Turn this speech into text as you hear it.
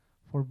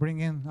for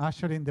bringing,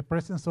 ushering the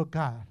presence of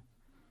God.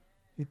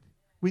 It,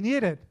 we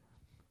need it.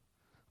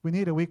 We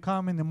need it. We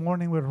come in the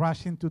morning, we're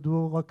rushing to do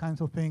all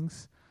kinds of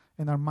things,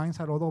 and our minds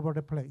are all over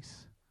the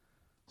place.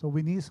 So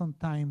we need some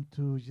time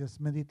to just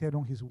meditate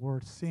on His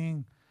Word,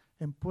 sing,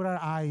 and put our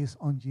eyes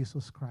on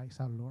Jesus Christ,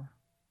 our Lord.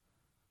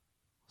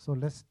 So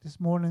let's, this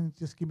morning,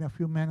 just give me a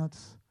few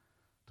minutes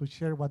to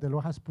share what the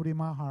Lord has put in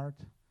my heart,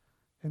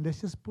 and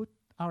let's just put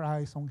our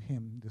eyes on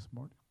Him this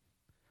morning.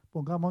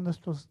 Pongamos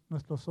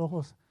nuestros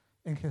ojos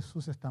en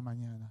Jesús esta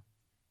mañana.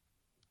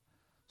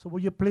 So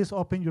will you please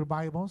open your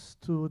Bibles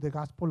to the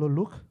Gospel of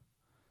Luke,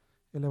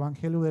 el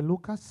Evangelio de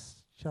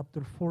Lucas,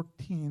 chapter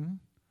 14,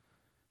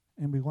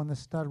 and we're going to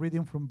start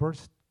reading from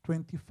verse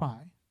 25.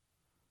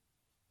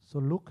 So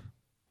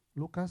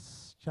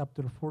Lucas,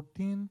 chapter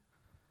 14,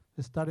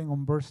 starting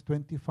on verse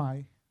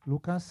 25.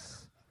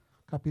 Lucas,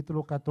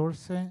 capítulo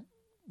 14,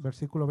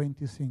 versículo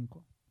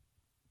 25.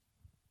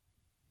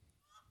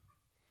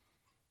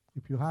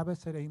 If you have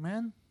it, say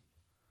amen.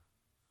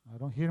 I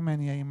don't hear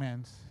many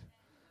amens.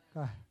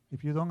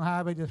 If you don't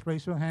have it, just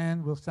raise your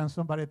hand. We'll send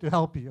somebody to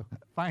help you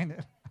find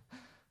it.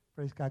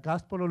 Praise God.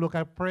 Gospel of Luke,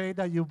 I pray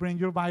that you bring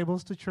your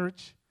Bibles to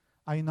church.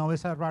 I know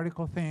it's a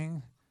radical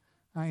thing.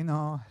 I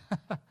know.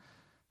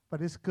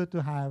 But it's good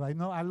to have. I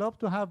know I love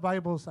to have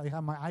Bibles. I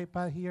have my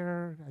iPad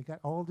here. I got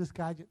all these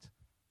gadgets.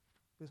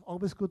 It's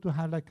always good to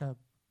have like a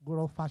good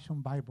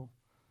old-fashioned Bible.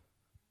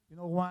 You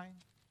know why?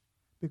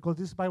 Because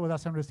this Bible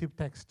doesn't receive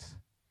texts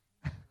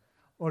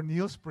or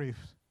news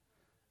briefs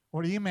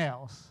or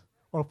emails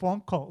or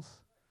phone calls.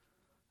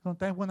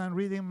 Sometimes when I'm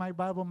reading my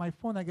Bible on my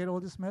phone, I get all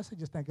these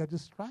messages and I get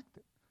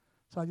distracted.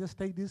 So I just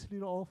take this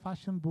little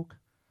old-fashioned book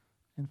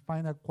and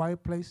find a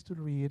quiet place to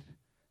read.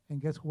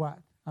 And guess what?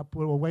 I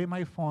put away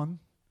my phone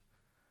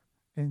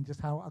and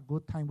just have a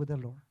good time with the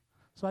Lord.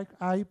 So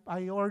I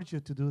urge you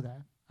to do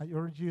that. I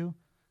urge you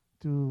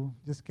to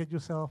just get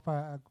yourself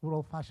a good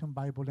old-fashioned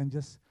Bible and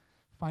just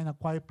find a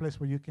quiet place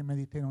where you can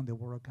meditate on the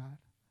Word of God,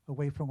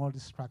 away from all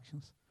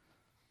distractions.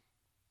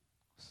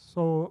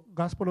 So,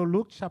 Gospel of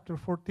Luke, chapter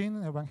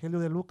 14,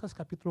 Evangelio de Lucas,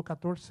 capítulo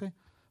 14,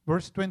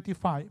 verse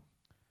 25.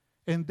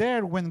 And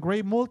there went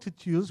great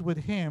multitudes with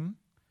him,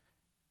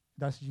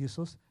 that's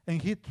Jesus,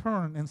 and he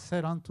turned and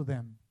said unto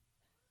them,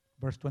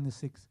 verse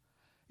 26,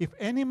 if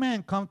any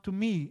man come to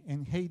me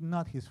and hate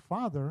not his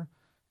father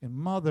and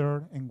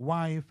mother and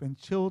wife and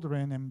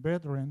children and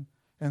brethren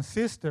and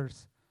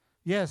sisters,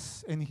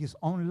 yes, and his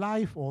own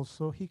life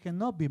also, he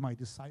cannot be my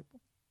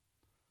disciple.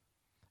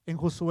 And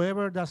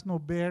whosoever does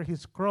not bear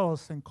his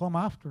cross and come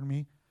after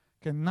me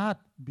cannot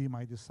be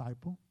my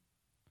disciple.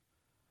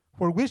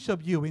 For which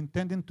of you,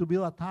 intending to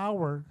build a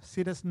tower,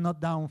 sitteth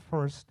not down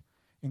first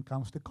and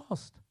counts the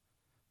cost,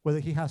 whether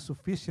he has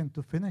sufficient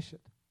to finish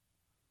it?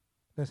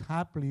 Lest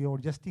haply, or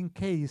just in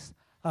case,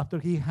 after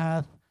he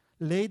hath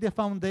laid the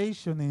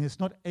foundation and is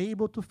not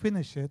able to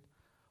finish it,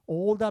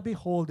 all that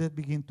behold it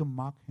begin to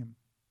mock him,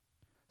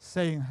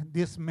 saying,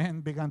 this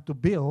man began to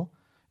build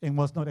and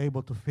was not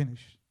able to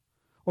finish.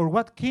 Or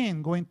what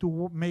king, going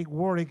to make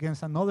war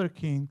against another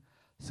king,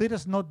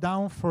 sitteth not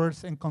down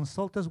first and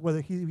consulteth whether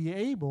he be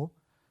able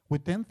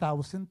with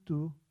 10,000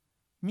 to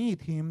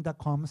meet him that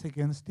comes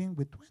against him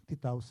with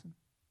 20,000?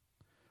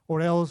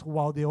 Or else,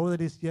 while the other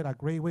is yet a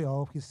great way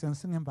off, he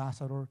sends an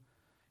ambassador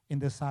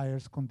and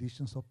desires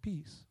conditions of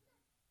peace.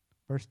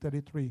 Verse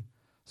 33.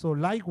 So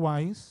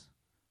likewise,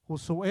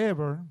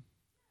 whosoever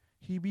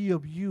he be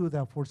of you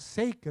that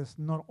forsaketh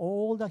not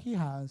all that he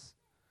has,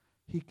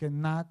 he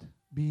cannot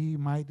be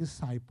my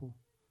disciple.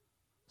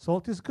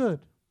 Salt is good,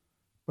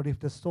 but if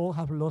the salt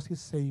have lost his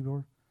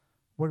savor,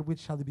 wherewith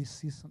shall it be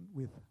seasoned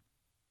with?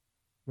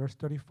 Verse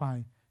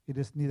 35, it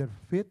is neither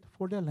fit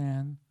for the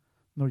land,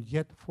 nor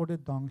yet for the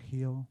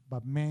dunghill,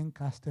 but men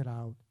cast it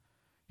out.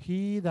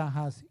 He that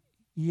has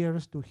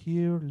ears to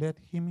hear, let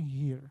him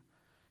hear.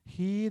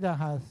 He that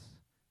has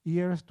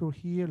ears to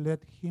hear,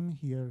 let him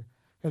hear.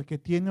 El que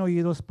tiene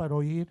oídos para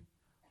oír,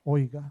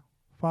 oiga.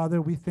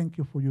 Father, we thank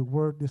you for your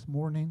word this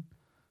morning.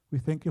 We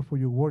thank you for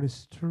your word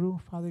is true,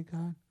 Father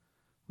God.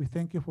 We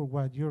thank you for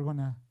what you're going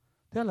to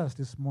tell us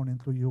this morning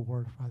through your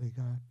word, Father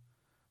God.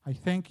 I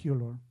thank you,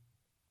 Lord.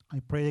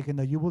 I pray again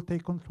that you will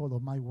take control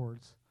of my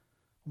words,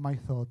 my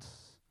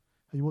thoughts.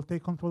 That you will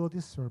take control of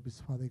this service,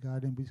 Father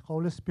God, and with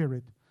Holy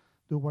Spirit,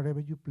 do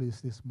whatever you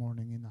please this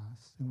morning in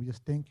us. And we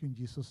just thank you in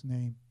Jesus'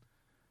 name.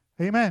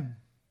 Amen.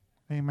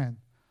 Amen.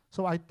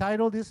 So I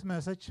titled this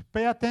message,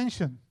 Pay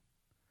Attention.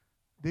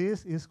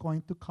 This is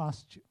going to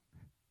cost you.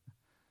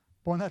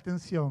 Pon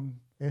atención,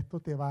 esto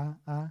te va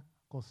a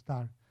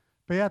costar.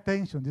 Pay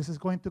attention, this is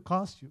going to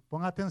cost you.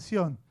 Pon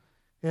atención,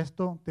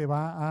 esto te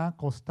va a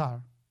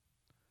costar.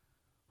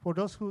 For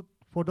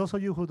those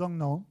of you who don't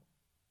know,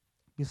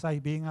 besides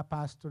being a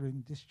pastor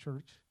in this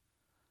church,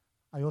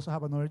 I also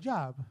have another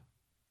job.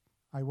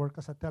 I work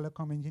as a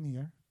telecom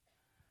engineer,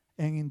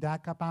 and in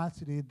that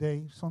capacity,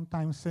 they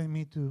sometimes send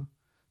me to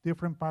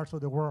different parts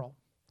of the world.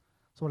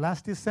 So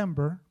last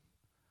December,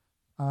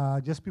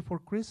 just before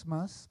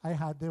Christmas, I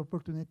had the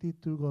opportunity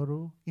to go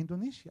to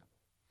Indonesia,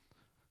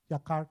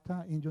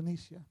 Jakarta,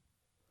 Indonesia.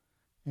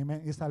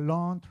 Amen. It's a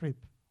long trip,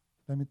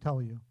 let me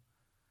tell you.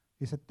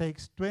 It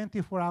takes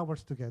 24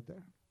 hours to get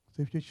there.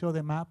 So if you show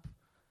the map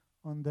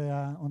on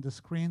the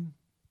screen,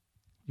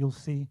 you'll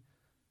see.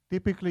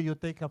 Typically, you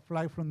take a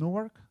flight from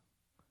Newark,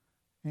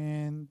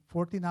 and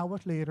 14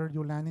 hours later,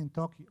 you land in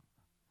Tokyo.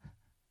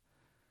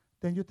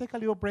 Then you take a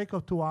little break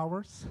of 2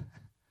 hours,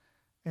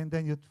 and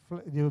then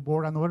you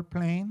board another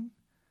plane,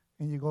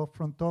 and you go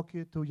from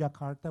Tokyo to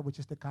Jakarta, which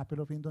is the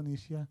capital of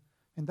Indonesia,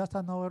 and that's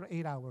another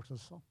 8 hours or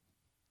so.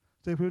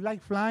 So if you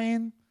like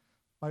flying,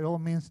 by all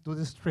means, do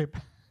this trip.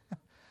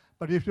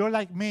 But if you're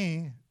like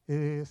me, it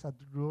is a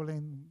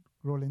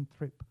rolling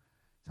trip.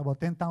 It's about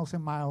 10,000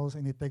 miles,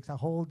 and it takes a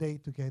whole day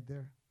to get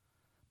there.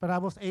 But I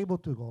was able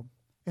to go.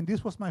 And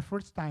this was my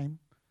first time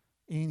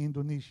in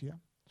Indonesia.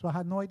 So I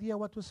had no idea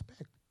what to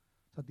expect.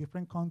 It's a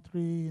different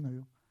country,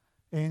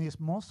 and it's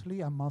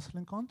mostly a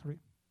Muslim country.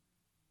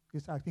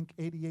 It's, I think,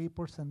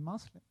 88%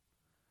 Muslim.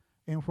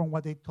 And from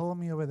what they told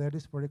me over there,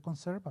 it's very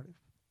conservative.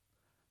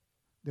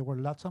 There were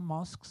lots of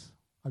mosques.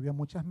 Había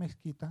muchas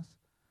mezquitas.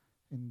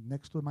 And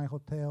next to my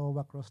hotel,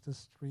 across the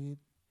street,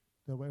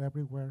 they were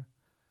everywhere.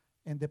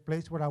 And the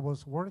place where I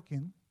was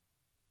working,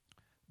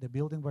 the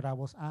building where I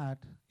was at,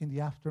 in the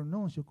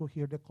afternoons, you could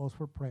hear the calls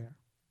for prayer.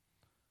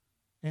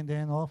 And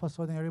then all of a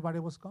sudden, everybody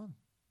was gone.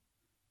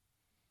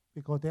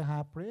 Because they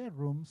have prayer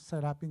rooms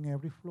set up in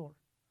every floor,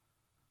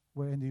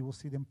 and you will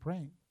see them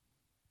praying.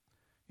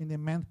 In the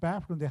men's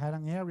bathroom, they had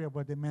an area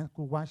where the men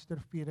could wash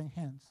their feet and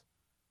hands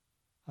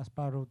as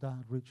part of the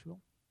ritual.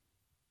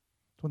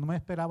 So no me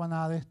esperaba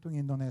nada de esto en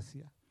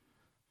Indonesia,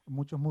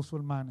 muchos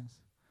musulmanes.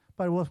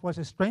 But what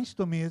was strange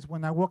to me is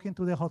when I walk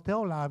into the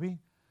hotel lobby,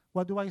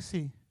 what do I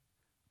see?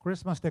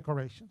 Christmas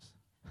decorations.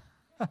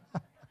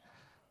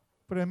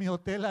 Pero en mi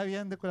hotel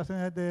habían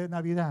decoraciones de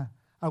Navidad.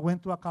 I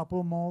went to a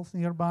couple malls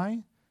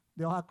nearby.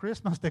 They all have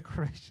Christmas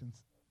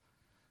decorations.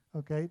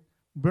 Okay?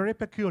 Very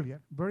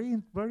peculiar,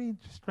 very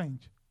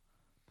strange.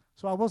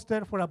 So I was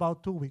there for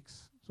about 2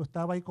 weeks. So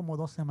estaba ahí como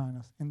 2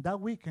 semanas. And that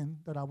weekend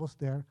that I was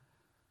there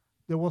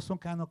was some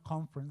kind of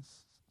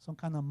conference, some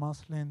kind of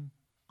Muslim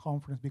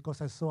conference,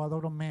 because I saw a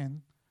lot of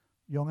men,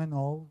 young and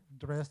old,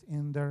 dressed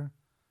in their,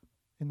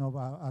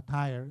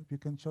 attire. You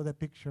can show the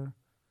picture.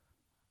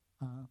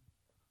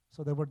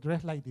 So they were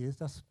dressed like this.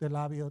 That's the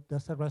lobby.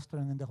 That's the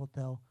restaurant in the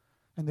hotel,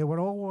 and they were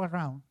all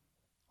around.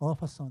 All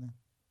of a sudden,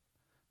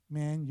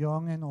 men,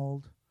 young and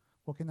old,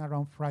 walking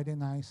around Friday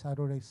night,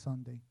 Saturday,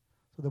 Sunday.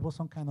 So there was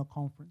some kind of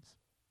conference.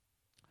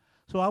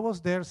 So I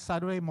was there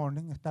Saturday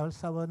morning. Estaba el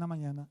sábado en la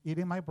mañana,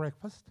 eating my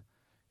breakfast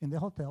in the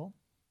hotel.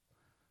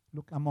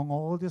 Look, among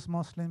all these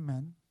Muslim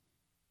men.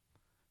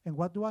 And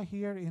what do I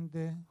hear in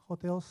the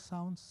hotel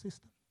sound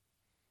system?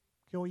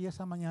 ¿Qué oí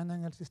esa mañana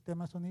en el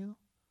sistema de sonido?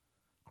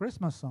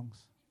 Christmas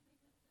songs.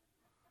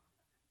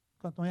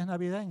 Canciones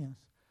navideñas.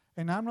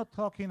 And I'm not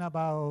talking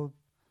about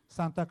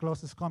Santa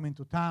Claus is coming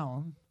to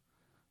town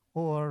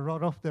or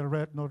Rudolph the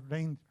Red-Nosed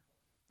Reindeer.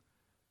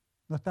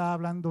 No estaba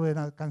hablando de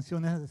las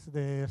canciones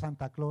de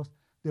Santa Claus.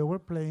 They were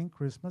playing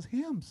Christmas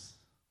hymns,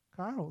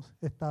 carols.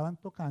 Estaban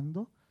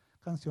tocando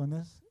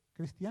canciones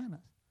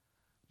cristianas.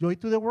 Joy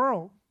to the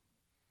world.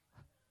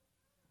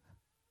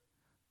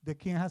 The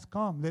King has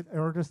come. Let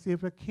earth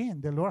receive a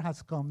King. The Lord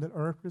has come. Let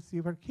earth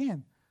receive her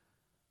King.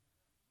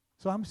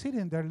 So I'm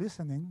sitting there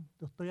listening.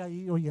 Estoy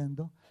ahí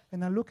oyendo.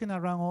 And I'm looking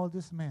around all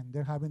these men.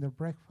 They're having their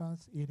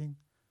breakfast, eating.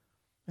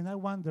 And I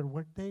wonder,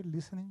 were they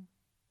listening?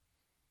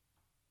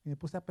 Y me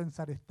puse a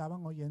pensar,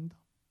 ¿estaban oyendo?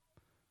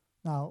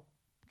 Now,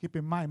 keep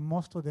in mind,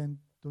 most of them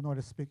do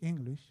not speak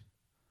English.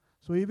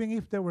 So even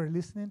if they were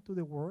listening to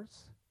the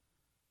words,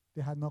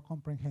 they had no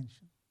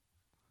comprehension.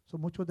 So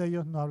muchos de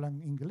ellos no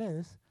hablan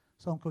inglés,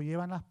 so aunque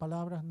oyeban las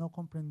palabras, no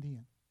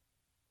comprendían.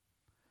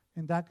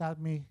 And that got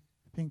me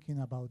thinking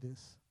about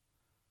this.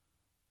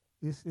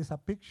 This is a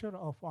picture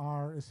of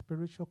our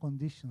spiritual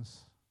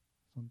conditions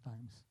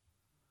sometimes.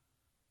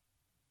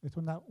 Es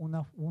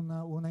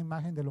una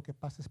imagen de lo que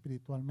pasa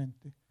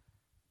espiritualmente.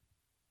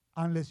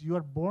 Unless you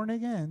are born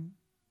again,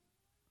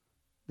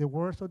 the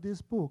words of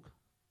this book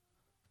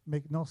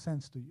make no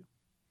sense to you.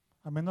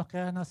 A menos que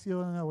hayas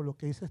nacido de nuevo, lo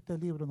que dice este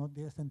libro no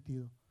tiene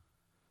sentido.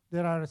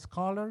 There are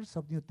scholars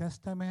of New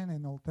Testament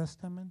and Old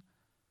Testament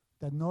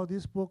that know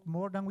this book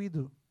more than we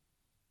do.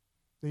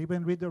 They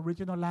even read the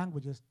original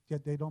languages,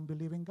 yet they don't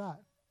believe in God.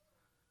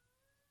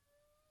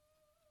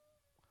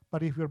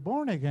 But if you're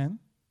born again,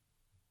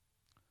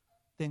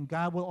 then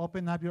God will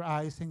open up your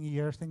eyes and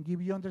ears and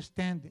give you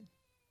understanding.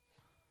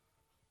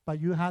 But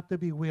you have to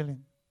be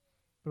willing.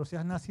 Pero si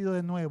has nacido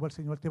de nuevo, el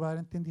Señor te va a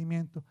dar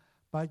entendimiento,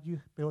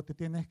 pero te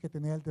tienes que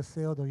tener el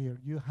deseo de oír.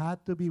 You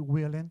have to be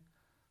willing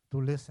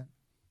to listen.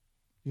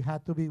 You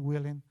have to be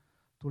willing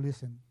to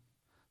listen.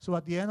 So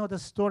at the end of the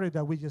story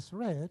that we just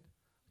read,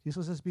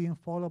 Jesus is being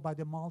followed by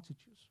the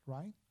multitudes,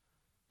 right?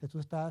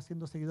 Jesús está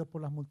siendo seguido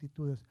por las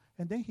multitudes.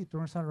 And then he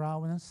turns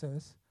around and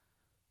says,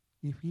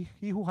 if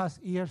he who has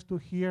ears to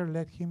hear,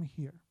 let him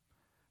hear.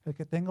 El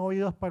que tenga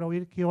oídos para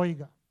oír, que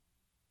oiga.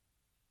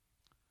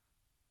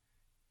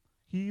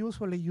 He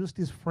usually used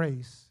this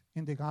phrase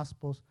in the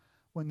Gospels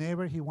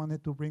whenever he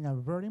wanted to bring a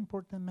very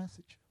important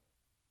message.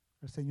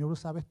 El Señor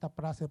usaba esta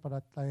frase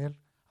para traer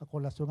a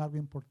colación algo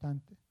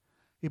importante.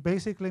 It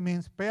basically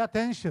means pay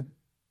attention.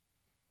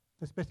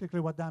 That's basically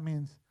what that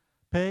means.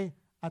 Pay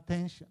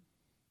attention.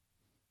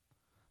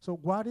 So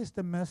what is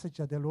the message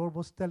that the Lord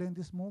was telling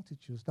these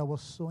multitudes that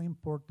was so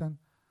important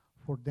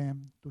for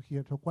them to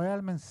hear? So, ¿cuál era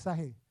el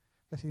mensaje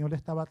que el Señor le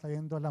estaba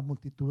trayendo a las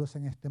multitudes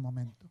en este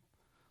momento?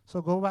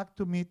 So go back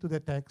to me to the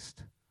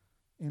text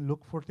in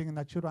Luke 14, and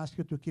I should ask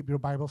you to keep your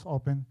Bibles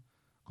open,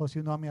 because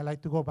you know me, I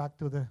like to go back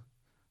to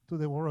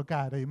the Word of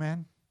God,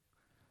 amen?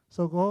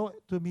 So go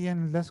to me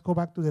and let's go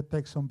back to the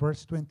text on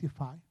verse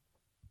 25.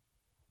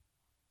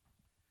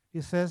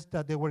 It says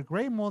that there were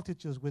great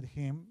multitudes with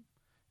him,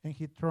 and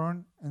he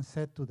turned and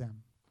said to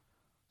them.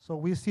 So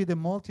we see the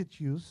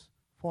multitudes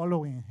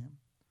following him.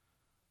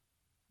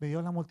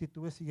 Veo la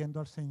multitud siguiendo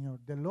al Señor.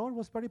 The Lord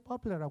was very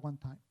popular at one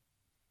time.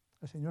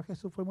 El Señor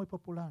Jesús fue muy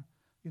popular.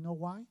 You know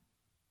why?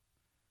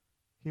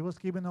 He was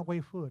giving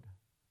away food.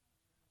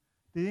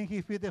 Didn't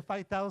he feed the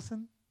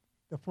 5,000,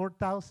 the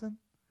 4,000?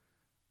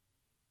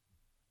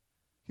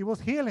 He was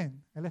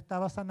healing. Él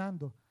estaba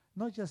sanando.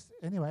 Not just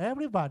anyway,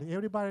 everybody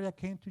that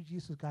came to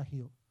Jesus got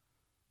healed.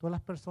 Todas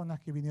las personas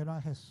que vinieron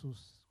a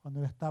Jesús cuando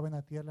él estaba en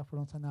la tierra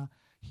fueron sanadas.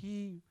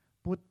 He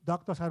put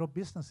doctors out of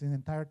business in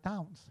entire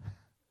towns.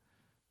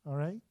 All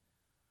right?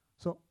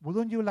 So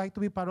wouldn't you like to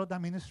be part of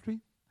that ministry?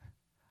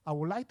 I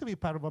would like to be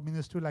part of a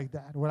ministry like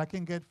that, where I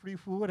can get free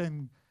food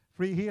and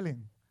free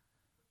healing.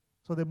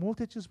 So the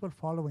multitudes were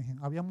following him.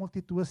 Había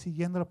multitudes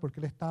siguiéndolo porque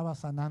él estaba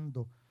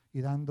sanando y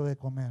dando de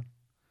comer.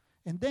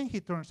 And then he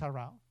turns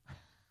around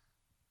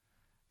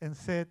and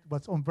said,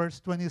 what's on verse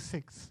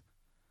 26,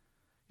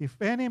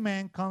 if any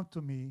man come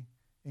to me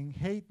and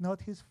hate not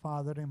his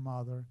father and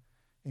mother,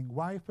 and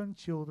wife and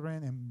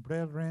children and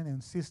brethren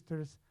and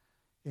sisters,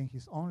 in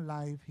his own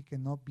life, he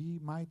cannot be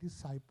my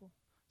disciple.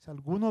 Si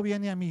alguno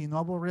viene a mí y no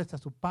aborrece a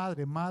su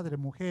padre, madre,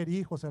 mujer,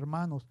 hijos,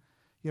 hermanos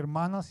y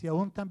hermanas, y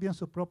aún también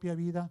su propia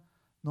vida,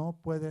 no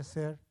puede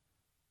ser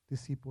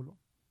discípulo.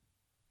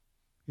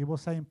 He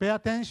was saying, pay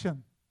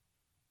attention.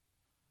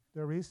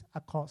 There is a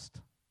cost.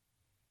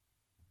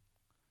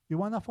 You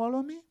want to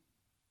follow me?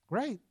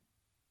 Great.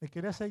 ¿Me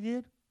quieres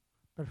seguir?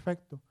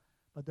 Perfecto.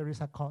 But there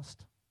is a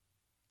cost.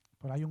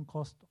 Pero hay un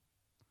costo.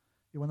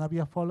 You want to be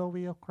a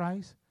follower of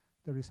Christ?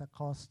 There is a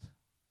cost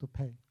to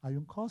pay. Hay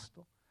un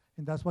costo.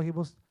 And that's what he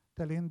was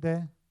telling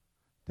the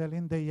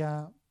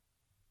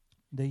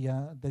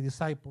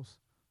disciples.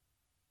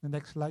 The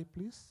next slide,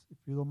 please, if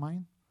you don't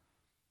mind.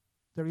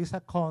 There is a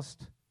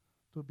cost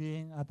to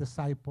being a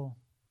disciple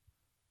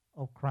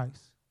of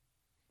Christ.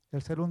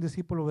 El ser un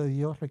discípulo de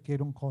Dios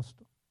requiere un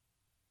costo.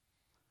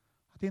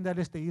 I think that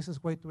is the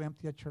easiest way to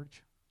empty a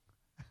church.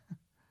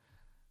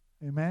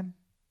 Amen?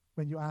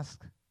 When you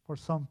ask for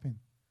something.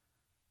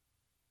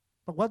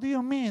 But what do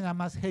you mean I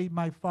must hate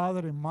my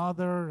father and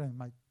mother and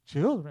my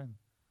children?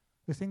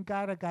 Isn't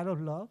God a God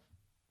of love?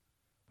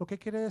 ¿Por qué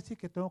quiere decir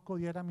que tengo que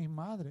odiar a mi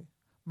madre?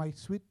 My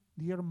sweet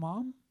dear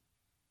mom,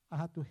 I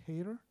have to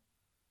hate her.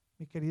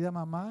 Mi querida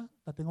mamá,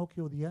 la tengo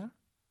que odiar.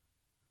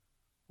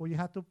 Well, you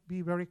have to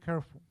be very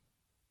careful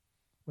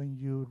when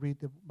you read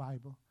the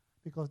Bible,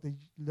 because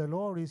the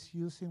Lord is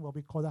using what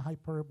we call a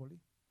hyperbole,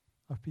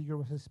 a figure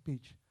of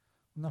speech,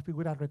 una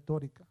figura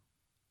retórica,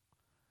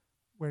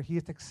 where he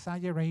is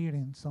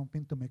exaggerating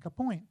something to make a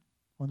point.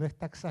 Cuando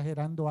está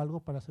exagerando algo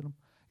para hacer un...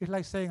 It's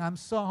like saying, I'm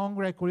so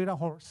hungry I could eat a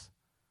horse.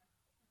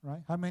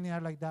 Right? How many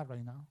are like that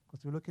right now?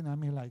 Because you're looking at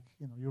me like,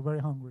 you're very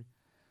hungry.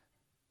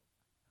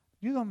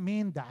 You don't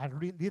mean that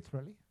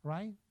literally,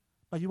 right?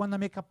 But you want to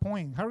make a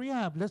point. Hurry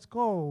up, let's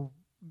go.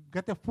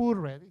 Get the food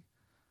ready.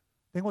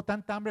 Tengo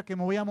tanta hambre que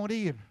me voy a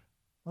morir.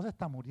 No se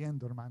está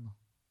muriendo, hermano.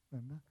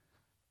 ¿Verdad?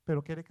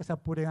 Pero quiere que se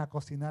apuren a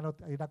cocinar o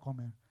a ir a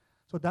comer.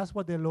 So that's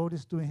what the Lord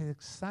is doing. He's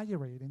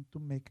exaggerating to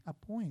make a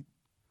point.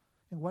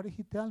 And what is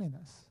he telling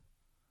us?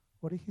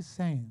 What is he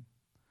saying?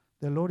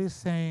 The Lord is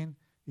saying,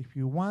 if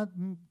you want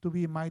to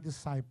be my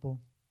disciple,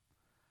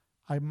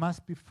 I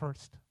must be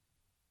first.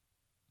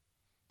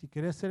 Si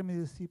quieres ser mi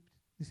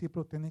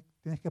discípulo,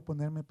 tienes que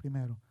ponerme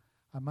primero.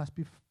 I must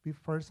be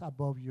first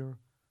above your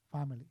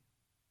family,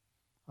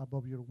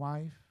 above your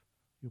wife,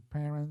 your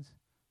parents,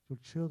 your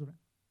children.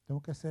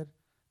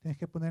 Tienes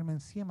que ponerme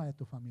encima de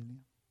tu familia.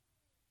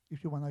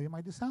 If you want to be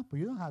my disciple,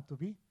 you don't have to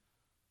be.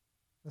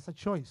 That's a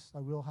choice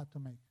that we all have to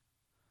make.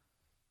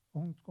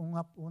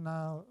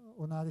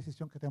 Una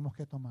decisión que tenemos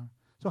que tomar.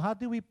 So how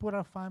do we put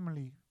our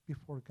family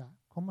before God?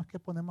 ¿Cómo es que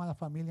ponemos a la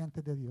familia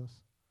antes de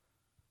Dios?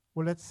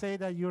 Well, let's say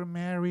that you're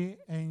married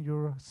and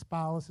your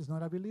spouse is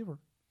not a believer,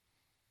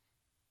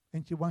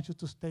 and she wants you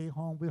to stay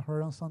home with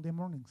her on Sunday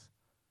mornings.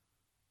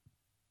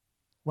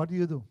 What do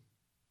you do?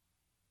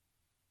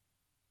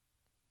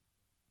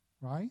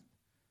 Right?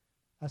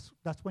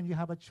 That's when you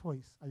have a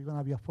choice. Are you going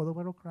to be a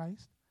follower of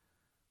Christ,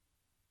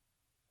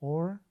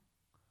 or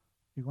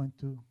you're going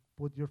to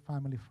put your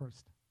family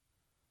first?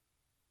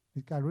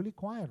 It got really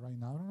quiet right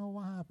now. I don't know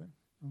what happened.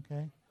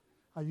 Okay?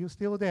 Are you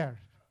still there?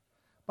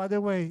 By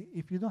the way,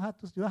 if you don't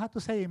have to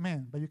say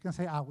amen, but you can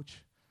say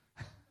ouch.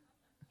 It's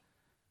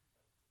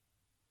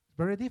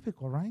very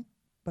difficult, right?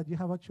 But you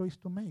have a choice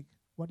to make.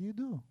 What do you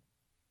do?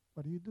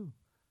 What do you do?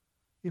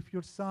 if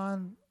your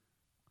son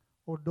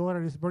or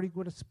daughter is very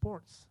good at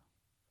sports,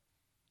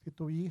 si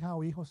tu hija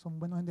o hijo son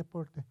buenos en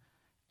deporte,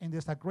 and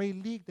there's a great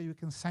league that you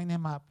can sign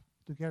them up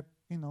to get,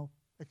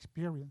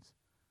 experience.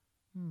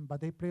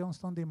 But they play on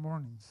Sunday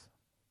mornings.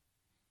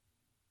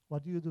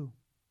 What do you do?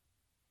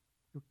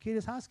 Your kid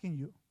is asking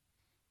you,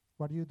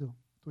 what do you do?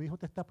 Tu hijo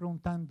te está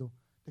preguntando,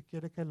 te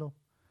quiere que lo...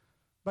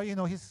 But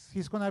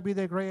he's going to be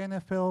the great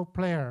NFL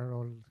player,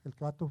 or el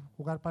que va a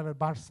jugar para el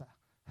Barça,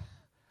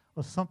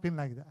 or something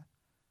like that.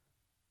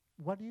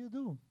 What do you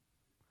do?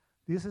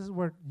 This is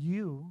where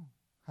you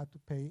have to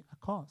pay a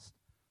cost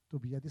to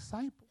be a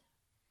disciple.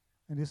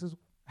 And this is,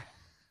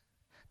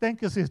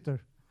 thank you, sister.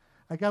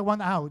 I got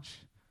one ouch.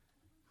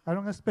 I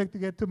don't expect to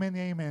get too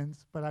many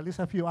amens, but at least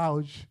a few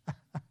ouch.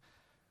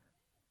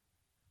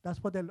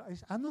 That's what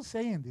I'm not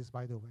saying this,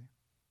 by the way.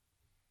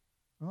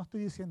 No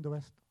estoy diciendo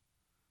esto.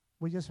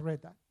 We just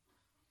read that.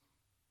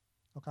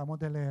 Lo acabamos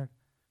de leer.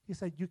 He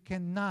said, you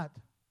cannot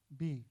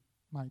be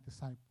my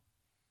disciple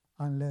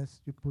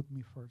unless you put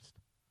me first.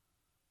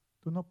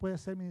 Tú no puedes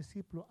ser mi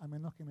discípulo a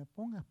menos que me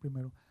pongas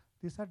primero.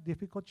 These are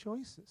difficult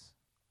choices.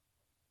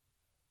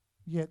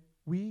 Yet,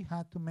 we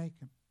had to make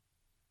them.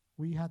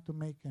 We had to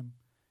make them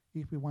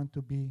if we want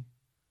to be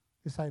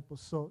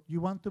disciples. So,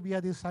 you want to be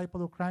a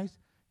disciple of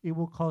Christ? It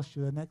will cost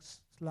you. The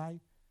next slide,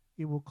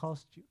 it will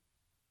cost you.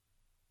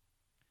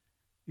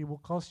 It will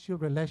cost you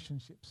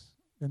relationships.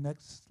 The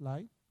next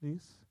slide,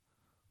 please.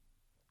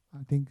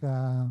 I think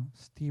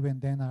Steve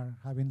and Dan are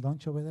having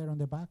lunch over there on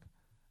the back.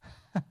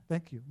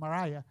 Thank you.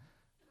 Mariah.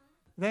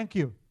 Thank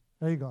you.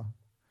 There you go.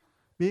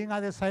 Being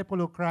a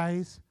disciple of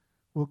Christ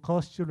will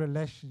cost you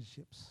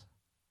relationships.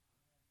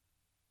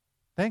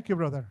 Thank you,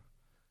 brother.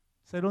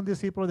 Ser un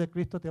discípulo de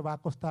Cristo te va a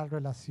costar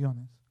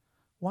relaciones.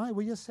 Why?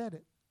 We just said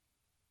it.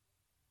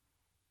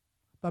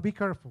 But be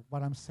careful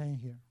what I'm saying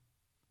here.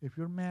 If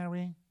you're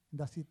married in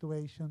that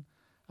situation,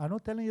 I'm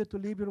not telling you to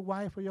leave your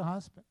wife or your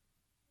husband.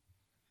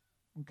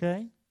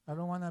 Okay? I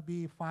don't want to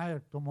be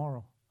fired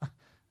tomorrow.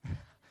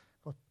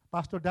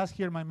 Pastor does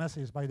hear my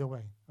message, by the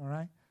way. All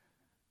right?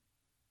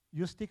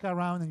 You stick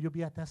around and you'll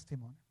be a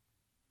testimony.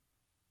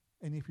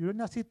 And if you're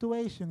in a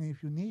situation,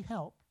 if you need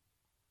help,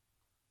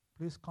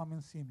 please come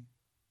and see me.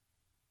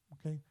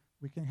 Okay?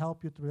 We can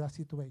help you through that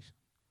situation.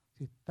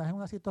 Si estás en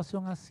una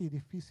situación así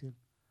difícil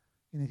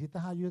y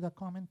necesitas ayuda,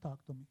 come and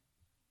talk to me.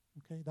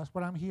 Okay? That's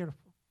what I'm here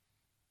for.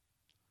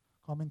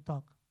 Come and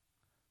talk.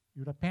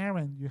 You're a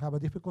parent, you have a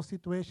difficult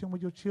situation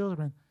with your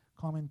children,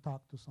 come and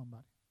talk to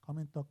somebody. Come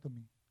and talk to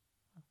me.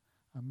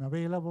 I'm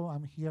available,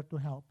 I'm here to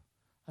help.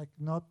 Like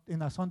not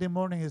in a Sunday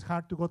morning, it's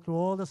hard to go through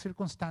all the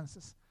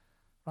circumstances,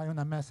 right, on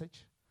a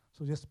message.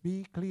 So just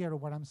be clear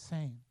of what I'm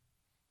saying.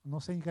 I'm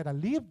not saying you gotta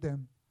leave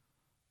them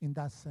in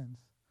that sense,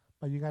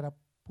 but you gotta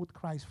put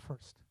Christ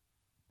first.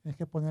 Tienes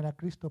que poner a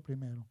Cristo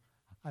primero,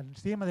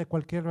 encima de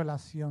cualquier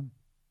relación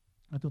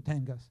que tú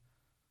tengas.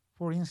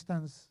 For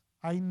instance,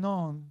 I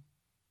know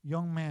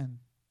young men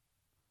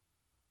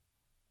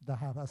that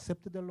have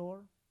accepted the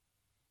Lord.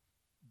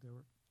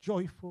 They're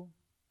joyful,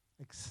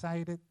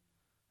 excited.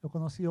 He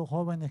conocido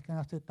jóvenes que han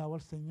aceptado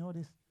al Señor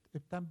y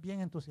están bien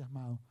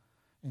entusiasmados.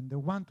 And they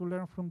want to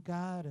learn from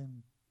God,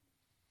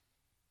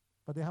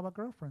 but they have a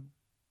girlfriend.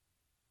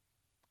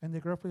 And the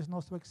girlfriend is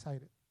not so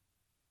excited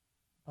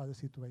about the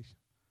situation.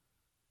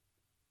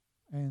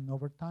 And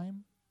over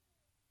time,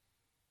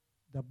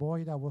 the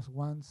boy that was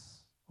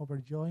once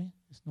overjoyed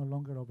is no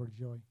longer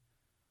overjoyed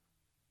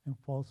and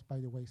falls by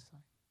the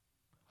wayside.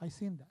 I've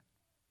seen that.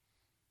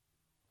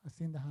 I've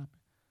seen that happen.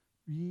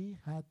 We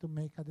had to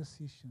make a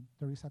decision.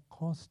 There is a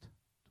cost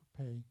to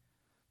pay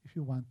if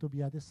you want to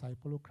be a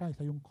disciple of Christ.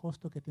 Hay un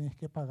costo que tienes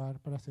que pagar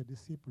para ser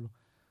discípulo.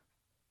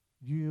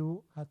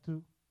 You have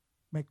to,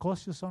 may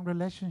cost you some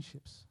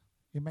relationships.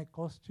 It may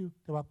cost you,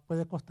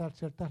 puede costar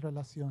ciertas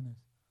relaciones.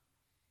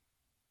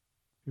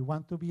 If you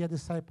want to be a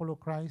disciple of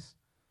Christ,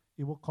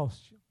 it will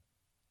cost you.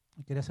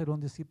 Si quieres ser un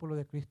discípulo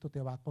de Cristo, te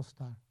va a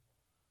costar.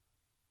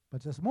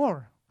 But there's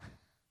more.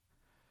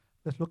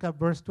 Let's look at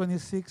verse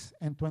 26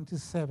 and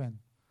 27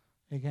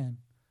 again.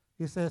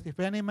 It says, if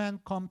any man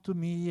come to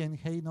me and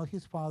hate not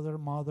his father,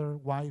 mother,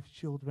 wife,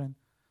 children,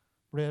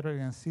 brother,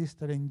 and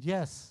sister, and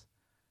yes,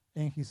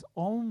 and his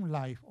own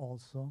life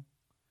also,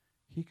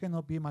 he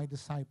cannot be my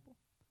disciple.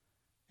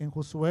 And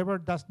whosoever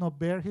does not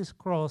bear his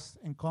cross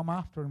and come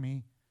after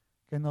me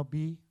cannot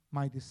be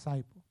my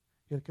disciple.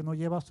 Y el que no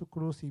lleva su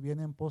cruz y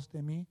viene en pos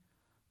de mí,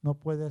 no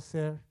puede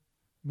ser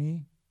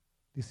mi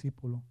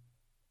discípulo.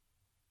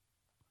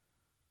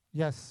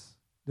 Yes,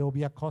 there will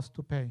be a cost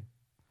to pay.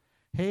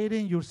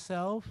 Hating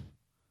yourself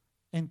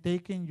and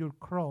taking your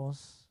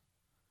cross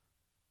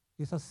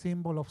is a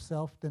symbol of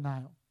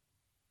self-denial.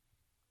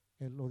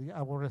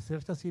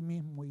 Aborrecerse a sí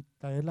mismo y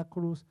traer la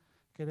cruz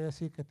quiere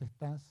decir que te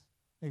estás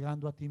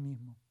negando a ti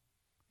mismo.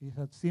 It's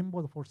a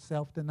symbol for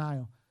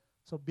self-denial.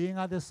 So being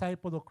a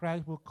disciple of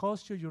Christ will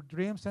cost you your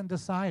dreams and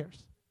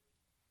desires.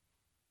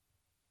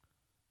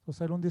 So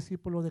ser un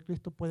discípulo de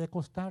Cristo puede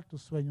costar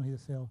tus sueños y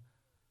deseos.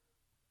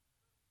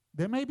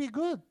 They may be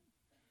good.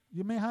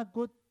 You may have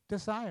good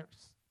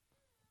desires.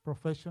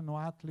 Professional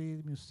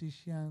athlete,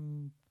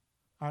 musician,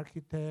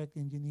 architect,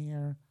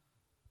 engineer,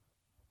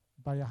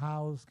 buy a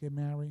house, get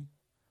married.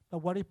 But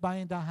what if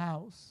buying the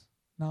house,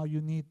 now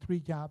you need 3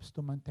 jobs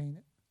to maintain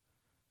it?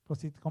 Pues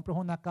si compras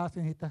una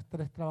casa, necesitas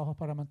 3 trabajos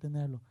para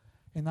mantenerlo.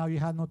 And now you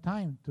have no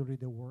time to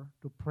read the word,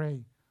 to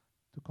pray,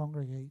 to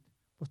congregate.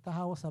 Was that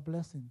house a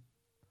blessing?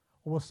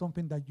 Or was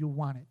something that you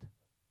wanted?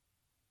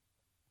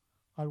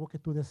 Algo que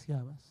tú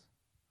deseabas.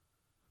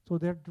 So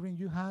there,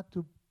 you had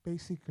to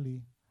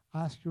basically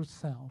ask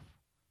yourself,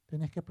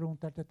 tienes que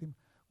preguntarte a ti,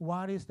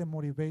 what is the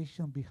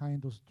motivation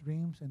behind those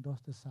dreams and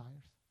those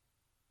desires?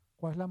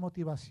 ¿Cuál es la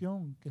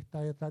motivación que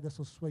está detrás de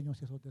esos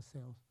sueños y esos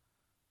deseos?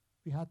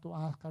 We have to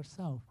ask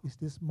ourselves, is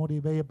this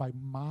motivated by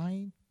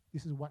mine?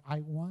 This is what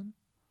I want?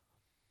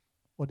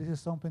 Or this is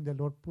something the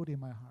Lord put in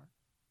my heart?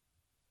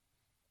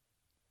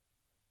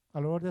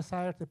 The Lord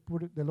desires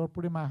the Lord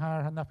put in my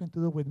heart has nothing to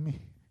do with me.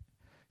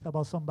 It's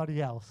about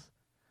somebody else.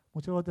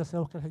 Muchos de los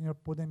deseos que el Señor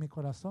pone en mi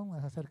corazón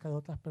es acerca de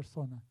otras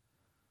personas.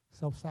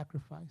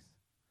 Self-sacrifice.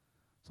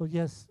 So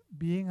yes,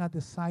 being a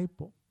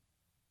disciple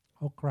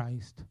of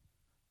Christ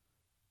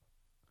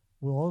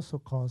will also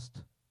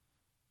cost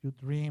your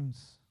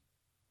dreams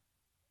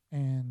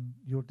and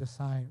your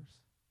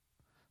desires.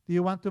 Do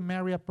you want to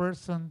marry a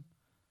person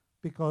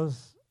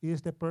because he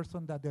is the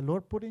person that the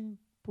Lord put in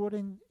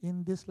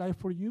this life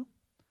for you?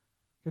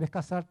 ¿Quieres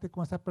casarte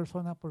con esa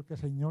persona porque el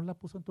Señor la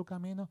puso en tu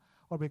camino?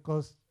 Or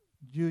because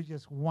you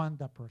just want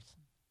that person?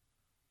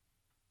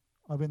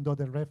 Even though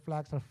the red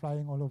flags are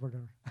flying all over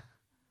there.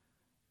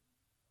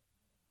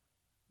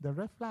 The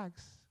red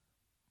flags,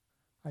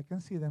 I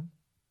can see them.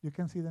 You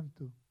can see them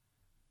too.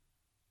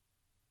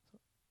 So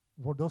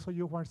for those of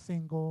you who are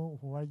single,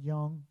 who are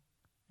young,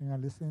 and are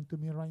listening to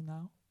me right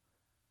now,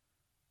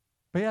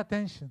 pay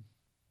attention.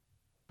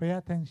 Pay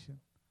attention.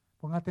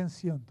 Pon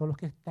atención. Todos los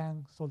que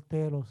están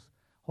solteros,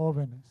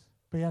 jóvenes,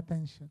 pay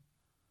attention.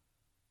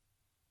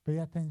 Pay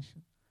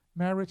attention.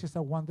 Marriage is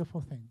a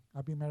wonderful thing.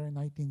 I've been married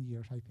 19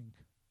 years, I think.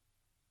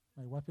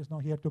 My wife is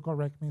not here to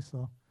correct me,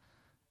 so.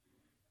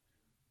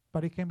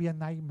 But it can be a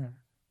nightmare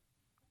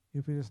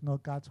if it is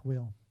not God's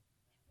will.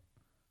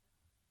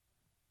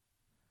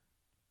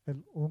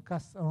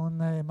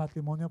 Un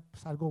matrimonio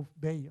es algo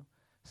bello.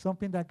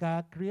 Something that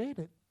God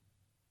created.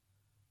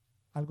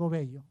 Algo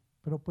bello.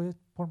 Pero puede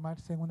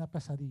formarse en una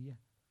pesadilla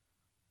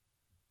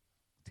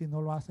si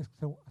no lo haces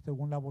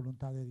según la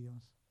voluntad de Dios.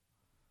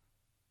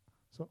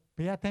 So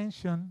pay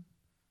attention.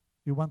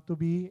 You want to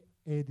be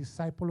a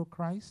disciple of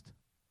Christ?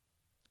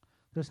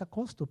 There's a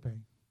cost to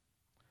pay.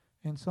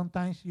 And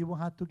sometimes you will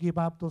have to give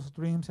up those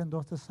dreams and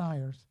those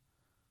desires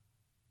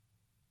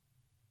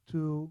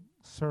to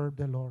serve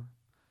the Lord.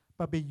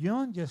 But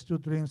beyond just your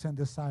dreams and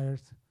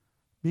desires,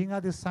 being a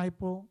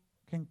disciple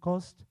can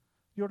cost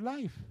your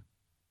life.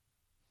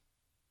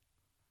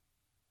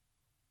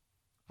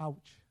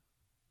 Ouch.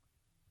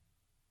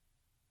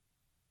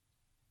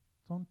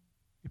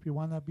 If you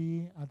want to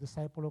be a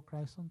disciple of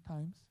Christ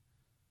sometimes,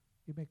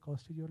 it may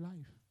cost you your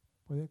life.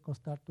 Puede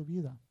costar tu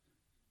vida.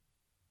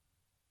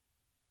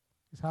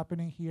 It's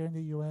happening here in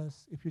the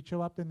U.S. If you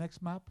show up the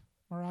next map,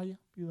 Mariah,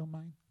 if you don't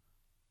mind.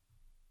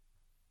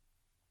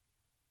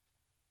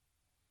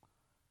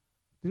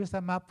 There is a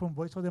map from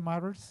Voice of the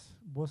Martyrs,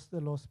 Voz de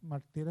los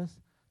Mártires.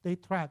 They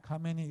track how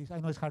many, I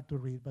know it's hard to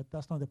read, but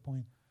that's not the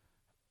point.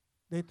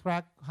 They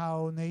track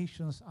how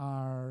nations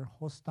are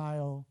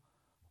hostile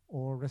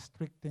or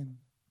restricting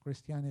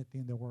Christianity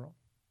in the world.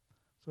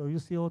 So you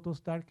see all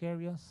those dark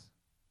areas,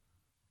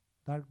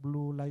 dark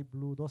blue, light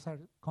blue, those are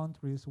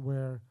countries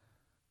where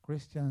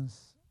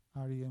Christians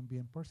are even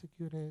being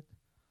persecuted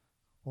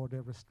or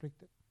they're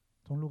restricted.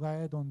 Son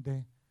lugares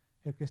donde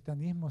el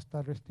cristianismo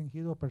está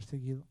restringido o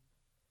perseguido.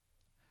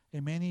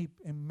 In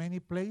many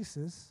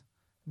places,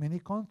 many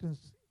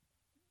countries,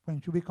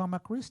 when you become a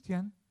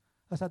Christian,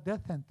 it's a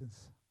death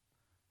sentence.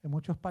 En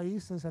muchos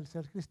países, el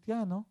ser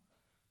cristiano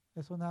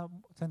es una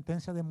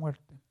sentencia de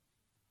muerte.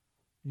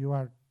 You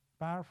are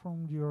far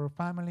from your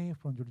family,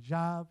 from your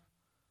job,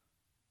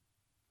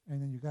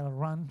 and then you got to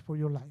run for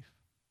your life.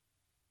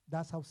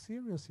 That's how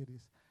serious it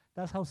is.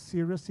 That's how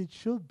serious it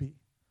should be.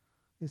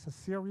 It's a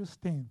serious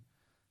thing.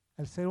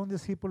 El ser un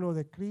discípulo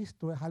de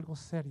Cristo es algo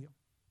serio.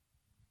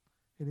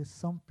 It is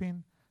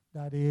something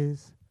that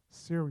is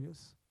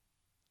serious.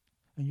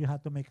 And you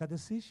have to make a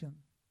decision.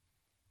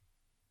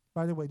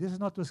 By the way, this is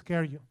not to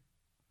scare you.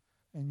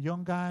 And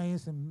young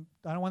guys, and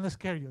I don't want to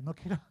scare you. No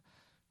quiero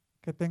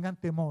que tengan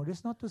temor.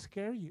 It's not to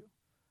scare you.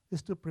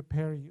 It's to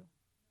prepare you.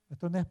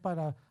 Esto no es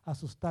para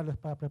asustarlos, es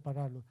para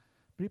prepararlos.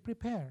 Be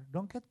prepared.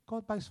 Don't get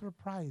caught by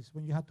surprise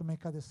when you have to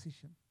make a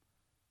decision.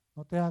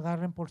 No te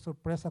agarren por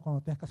sorpresa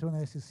cuando tienes que hacer una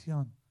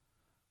decisión.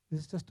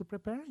 This is just to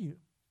prepare you.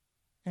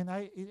 And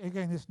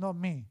again, it's not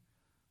me.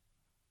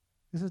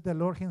 This is the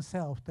Lord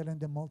himself telling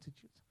the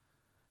multitudes.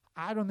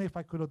 I don't know if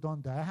I could have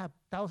done that. I have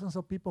thousands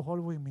of people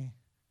following me.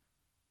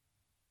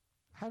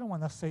 I don't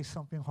want to say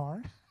something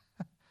hard.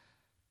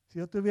 Si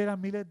yo tuviera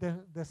miles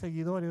de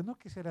seguidores, no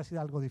quisiera decir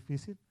algo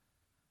difícil.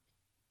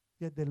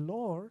 Yet the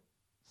Lord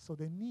saw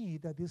the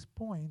need at this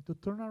point to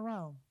turn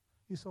around.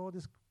 He saw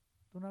this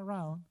turn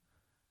around.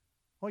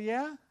 Oh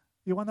yeah?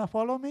 You want to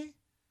follow me?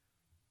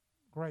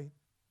 Great.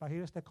 But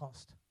here's the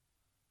cost.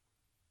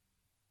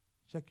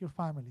 Check your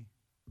family.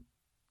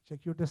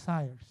 Check your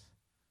desires.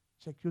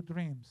 Check your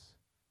dreams.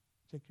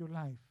 Check your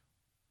life.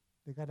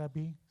 They gotta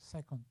be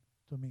second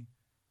to me.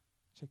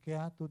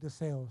 Chequea tus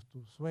deseos,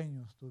 tus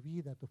sueños, tu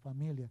vida, tu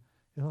familia.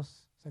 Eso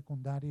es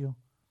secundario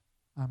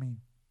a mí.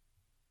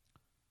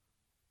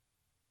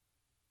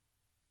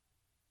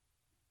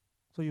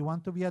 So you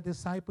want to be a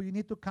disciple, you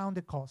need to count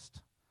the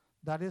cost.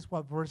 That is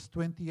what verse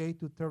 28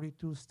 to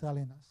 32 is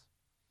telling us.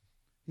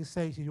 He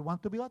says, if you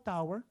want to build a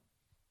tower,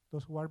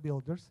 those who are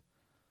builders,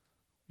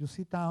 you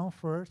sit down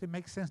first. It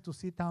makes sense to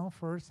sit down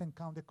first and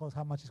count the cost.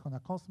 How much it's going to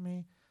cost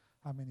me,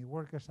 how many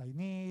workers I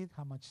need,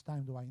 how much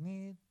time do I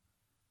need,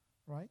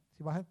 right?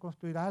 Si vas a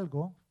construir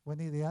algo,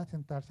 buena idea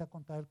sentarse a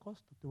contar el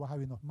costo. Do I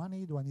have enough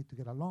money? Do I need to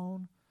get a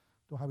loan?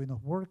 Do I have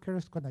enough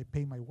workers? Can I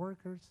pay my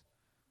workers?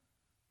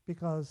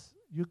 Because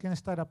you can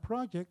start a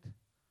project,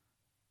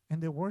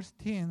 and the worst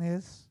thing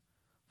is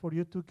for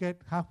you to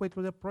get halfway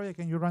through the project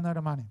and you run out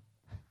of money.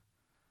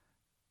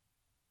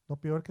 Lo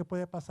peor que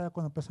puede pasar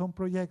cuando empiezas un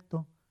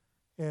proyecto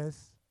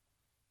es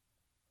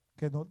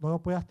que no lo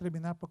puedas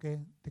terminar porque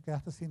te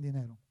quedaste sin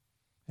dinero.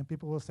 And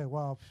people will say,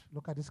 wow,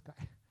 look at this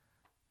guy.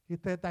 He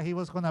said that he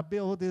was going to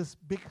build this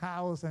big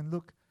house, and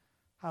look,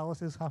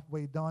 house is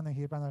halfway done and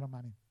he ran out of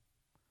money.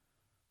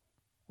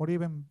 Or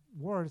even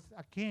worse,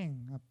 a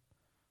king.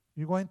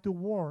 You're going to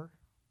war.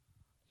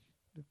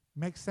 It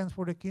makes sense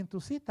for the king to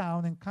sit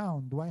down and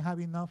count. Do I have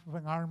enough of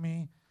an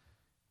army?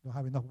 Do I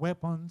have enough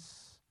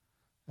weapons?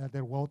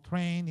 They're well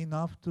trained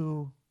enough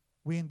to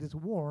win this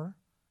war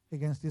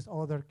against this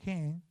other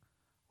king?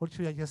 Or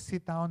should I just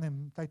sit down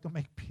and try to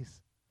make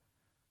peace?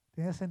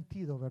 Tiene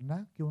sentido,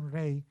 ¿verdad? Que un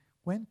rey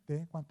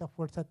cuente cuánta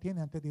fuerza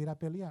tiene antes de ir a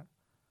pelear.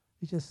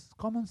 It's just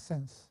common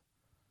sense.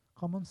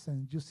 Common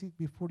sense. You see,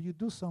 before you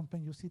do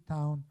something, you sit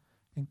down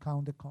and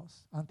count the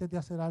cost. Antes de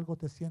hacer algo,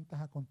 te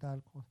sientas a contar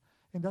el costo.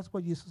 And that's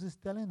what Jesus is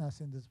telling us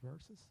in these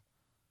verses.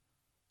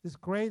 It's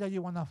great that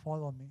you want to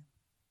follow me.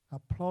 I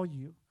applaud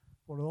you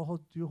for all of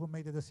you who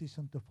made the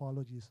decision to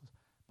follow Jesus.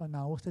 But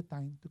now is the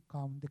time to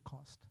count the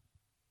cost.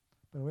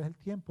 Pero es el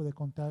tiempo de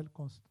contar el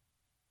costo.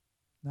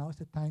 Now is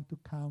the time to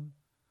count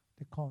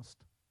the cost.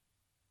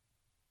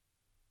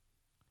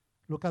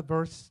 Look at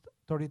verse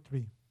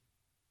 33.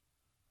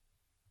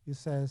 It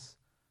says,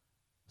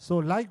 so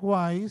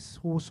likewise,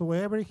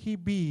 whosoever he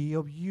be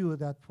of you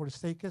that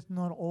forsaketh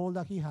not all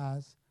that he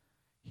has,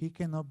 he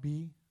cannot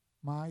be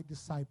my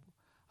disciple.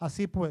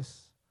 Así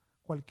pues,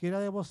 cualquiera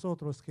de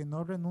vosotros que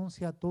no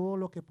renuncia a todo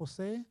lo que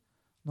posee,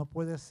 no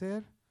puede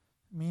ser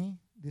mi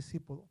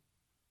discípulo.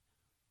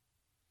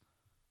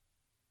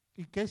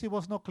 In case it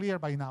was not clear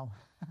by now,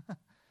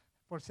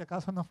 por si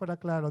acaso no fuera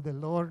claro, the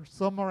Lord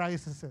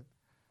summarizes it.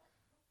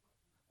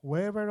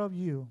 Whoever of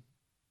you,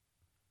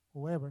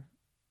 whoever,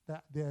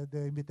 the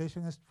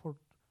invitation is for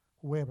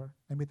whoever.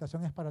 La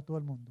invitación es para todo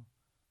el mundo.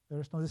 There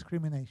is no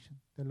discrimination.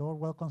 The Lord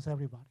welcomes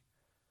everybody.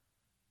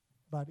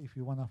 But if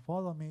you want to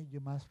follow me, you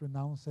must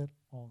renounce it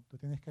all. Tú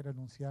tienes que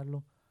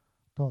renunciarlo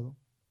todo.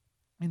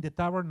 In the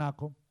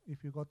tabernacle,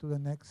 if you go to the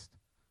next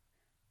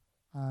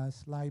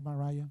slide,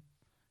 Mariah.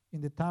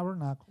 In the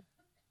tabernacle,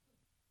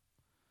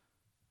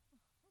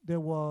 there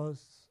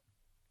was,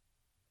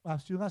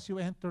 as soon as you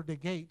enter the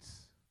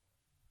gates,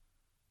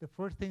 the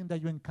first thing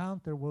that you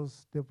encounter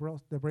was the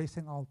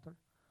brazen altar.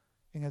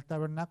 En el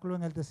tabernáculo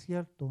en el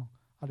desierto,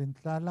 al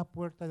entrar la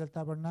puerta del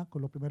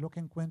tabernáculo, lo primero que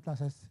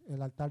encuentras es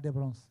el altar de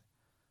bronce.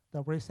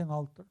 The brazen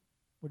altar,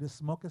 where the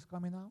smoke is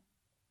coming out.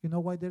 You know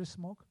why there is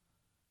smoke?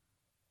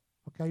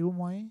 Okay, hay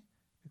humo ahí,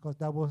 because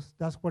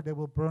that's where they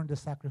will burn the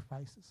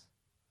sacrifices.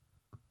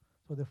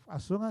 So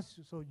as soon as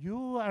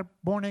you are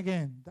born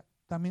again,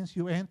 that means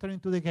you enter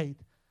into the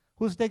gate.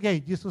 Who's the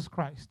gate? Jesus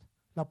Christ.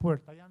 La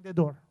puerta. I am the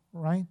door,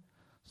 right?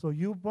 So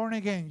you born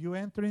again, you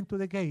enter into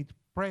the gate.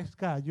 Praise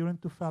God, you're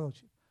into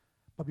fellowship.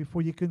 But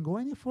before you can go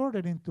any further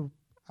into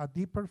a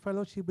deeper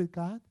fellowship with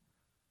God,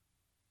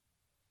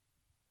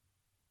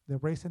 the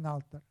brazen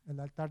altar, el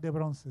altar de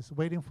bronce, is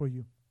waiting for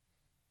you.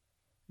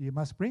 You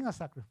must bring a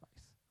sacrifice.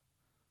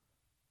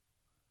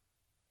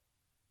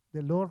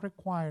 The Lord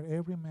required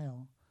every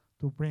male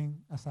to bring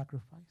a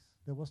sacrifice.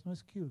 There was no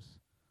excuse.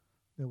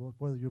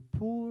 Whether you're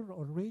poor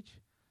or rich,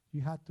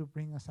 you had to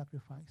bring a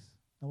sacrifice.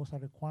 That was a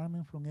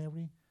requirement from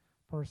every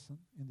person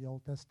in the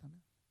Old Testament.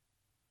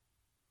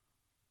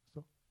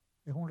 So,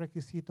 es un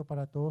requisito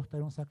para todos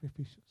traer un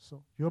sacrificio.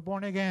 So, you're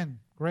born again.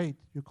 Great.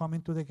 You come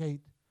into the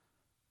gate.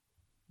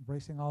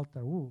 Brazen altar.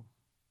 Ooh.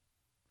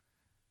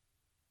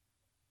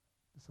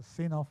 It's a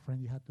sin offering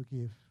you had to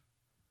give.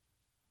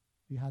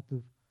 You had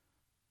to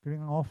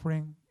bring an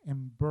offering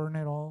and burn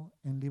it all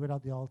and leave it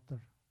at the altar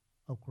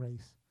of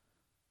grace.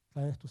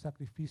 Traes tu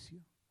sacrificio.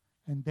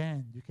 And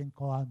then you can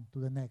go on to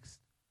the next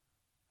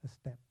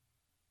step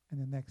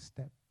and the next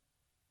step.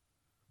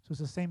 So it's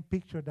the same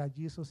picture that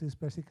Jesus is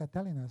basically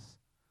telling us.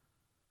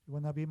 You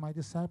want to be my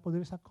disciple,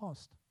 there is a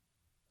cost.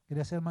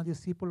 ¿Quieres ser más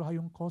discípulos? Hay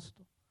un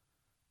costo.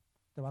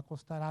 Te va a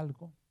costar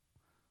algo.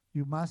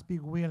 You must be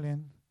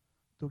willing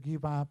to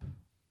give up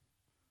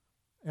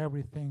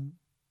everything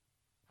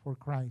for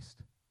Christ.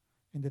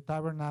 And the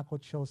tabernacle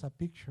shows a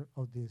picture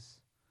of this.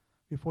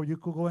 Before you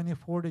could go any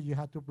further, you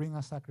had to bring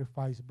a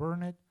sacrifice,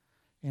 burn it,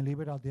 and leave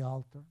it at the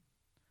altar.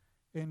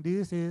 And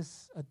this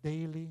is a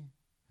daily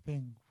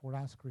thing for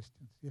us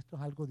Christians. Y esto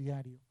es algo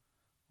diario,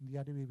 un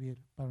diario vivir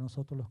para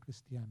nosotros los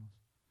cristianos.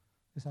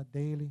 It's a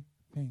daily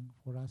thing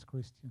for us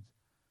Christians.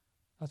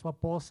 That's what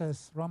Paul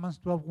says, Romans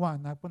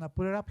 12:1. I'm going to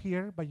put it up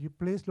here, but you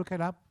please look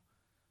it up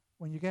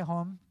when you get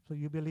home so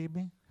you believe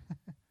me.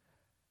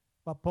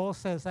 But Paul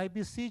says, I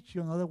beseech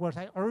you, in other words,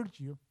 I urge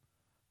you,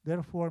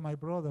 therefore, my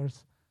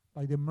brothers,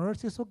 by the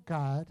mercies of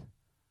God,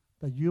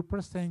 that you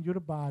present your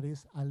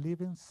bodies a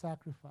living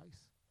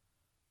sacrifice,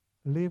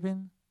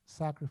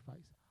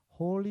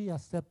 holy,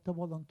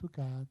 acceptable unto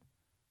God,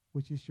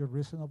 which is your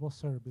reasonable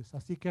service.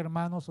 Así que,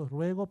 hermanos, os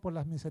ruego por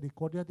las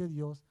misericordias de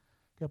Dios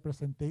que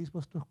presentéis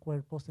vuestros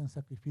cuerpos en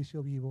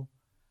sacrificio vivo,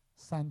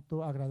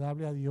 santo,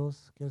 agradable a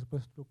Dios, que es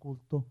vuestro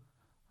culto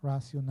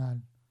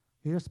racional.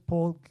 Here's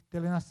Paul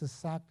telling us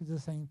exactly the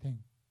same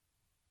thing.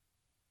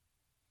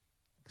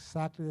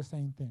 Exactly the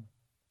same thing.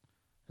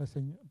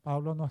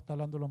 Pablo no está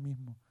hablando lo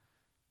mismo.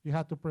 You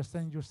have to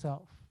present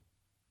yourself,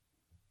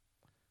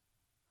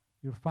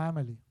 your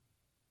family,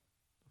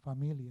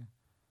 familia,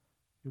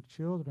 your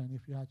children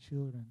if you have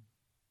children,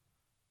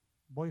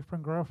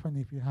 boyfriend, girlfriend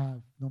if you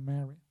have no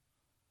married.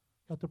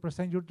 You have to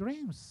present your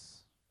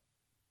dreams.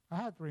 I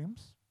have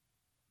dreams.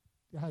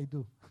 Yeah, I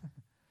do.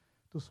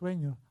 Tus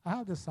sueños. I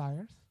have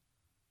desires.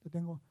 But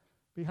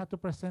you have to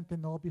present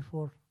them all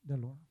before the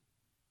Lord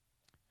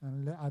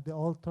and at the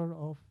altar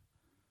of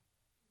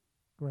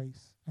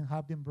grace and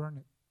have them burn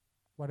it.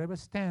 Whatever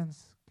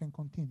stands can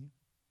continue.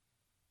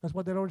 That's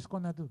what the Lord is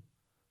going to do.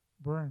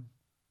 Burn.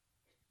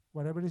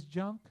 Whatever is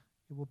junk,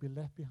 it will be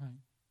left behind.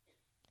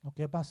 Lo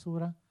que es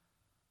basura,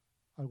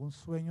 algún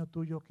sueño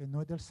tuyo que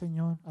no es del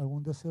Señor,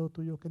 algún deseo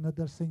tuyo que no es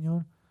del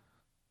Señor,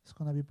 it's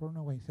going to be burned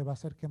away. Se va a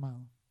ser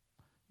quemado.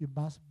 You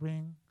must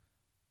bring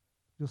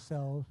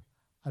yourself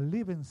a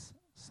living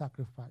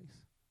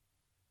sacrifice.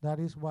 That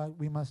is what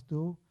we must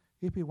do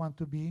if we want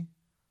to be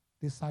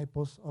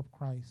disciples of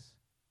Christ.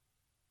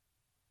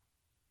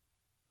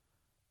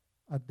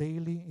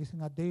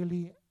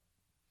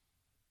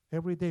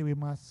 Every day we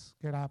must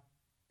get up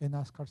and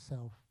ask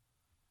ourselves,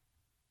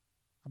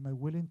 am I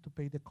willing to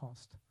pay the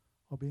cost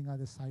of being a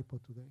disciple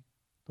today?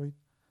 ¿Estoy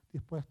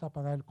dispuesto a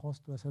pagar el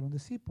costo de ser un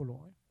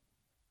discípulo hoy?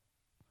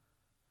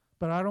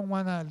 But I don't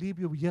want to leave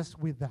you just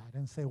with that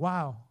and say,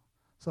 wow.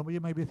 Some of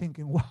you might be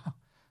thinking, wow,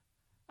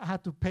 I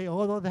had to pay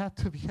all of that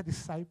to be a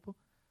disciple.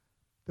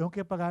 Tengo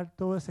que pagar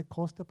todo ese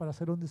coste para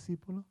ser un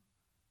discípulo.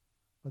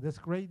 But that's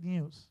great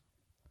news.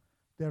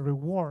 The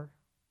reward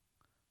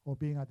of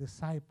being a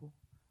disciple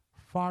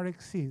far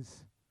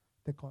exceeds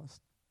the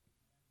cost.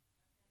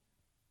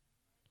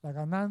 La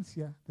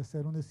ganancia de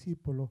ser un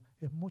discípulo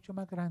es mucho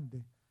más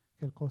grande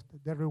que el coste.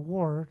 The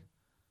reward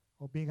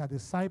of being a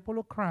disciple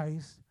of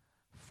Christ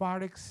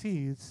far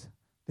exceeds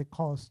the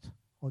cost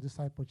of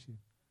discipleship.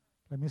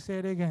 Let me say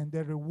it again.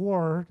 The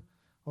reward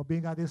of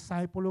being a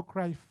disciple of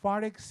Christ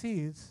far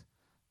exceeds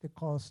the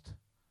cost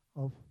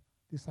of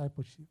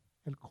discipleship.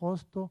 El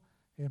costo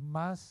es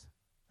más,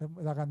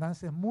 la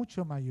ganancia es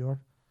mucho mayor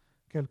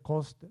que el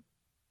coste.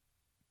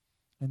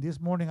 And this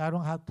morning I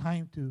don't have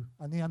time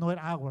I need another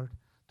hour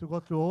to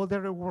go through all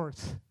the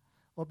rewards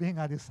of being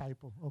a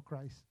disciple of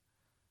Christ.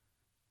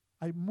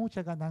 Hay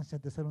muchas ganancias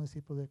de ser un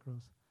discípulo de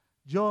Cristo.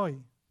 Joy,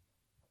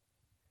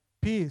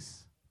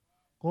 peace,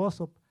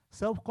 gozo,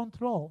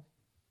 self-control.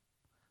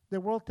 The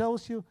world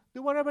tells you,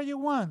 do whatever you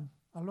want,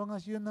 as long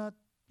as you're not,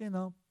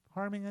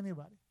 harming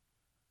anybody.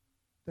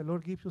 The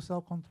Lord gives you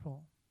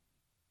self-control.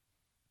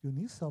 You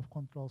need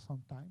self-control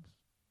sometimes.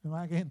 You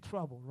might get in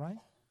trouble, right?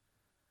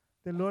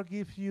 The Lord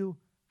gives you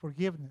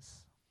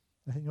forgiveness.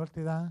 El Señor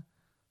te da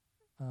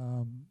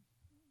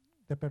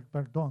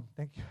perdón.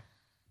 Thank you.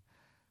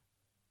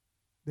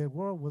 The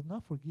world will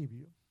not forgive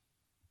you.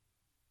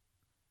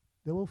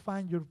 They will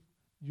find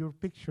your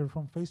picture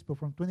from Facebook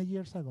from 20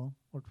 years ago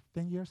or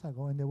 10 years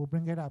ago, and they will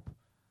bring it up.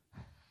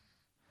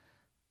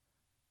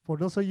 For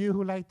those of you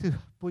who like to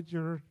put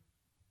your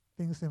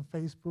things in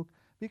Facebook,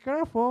 be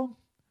careful.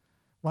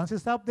 Once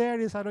it's up there,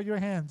 it's out of your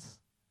hands.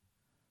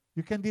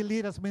 You can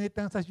delete as many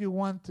times as you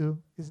want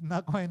to. It's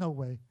not going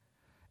away.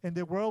 And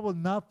the world will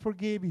not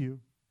forgive you.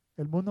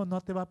 El mundo no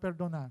te va a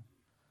perdonar.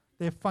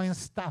 They find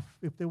stuff.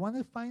 If they want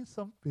to find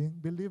something,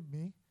 believe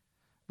me,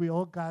 we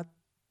all got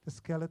the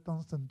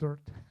skeletons and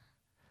dirt.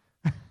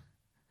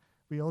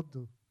 We all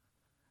do.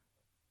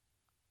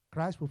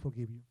 Christ will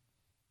forgive you.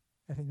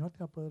 El Señor te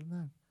va a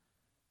perdonar.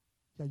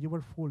 Yeah, you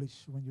were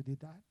foolish when you did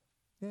that.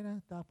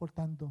 Estaba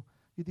portando.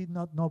 You did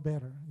not know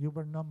better. You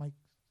were not my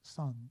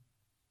son.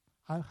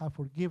 I have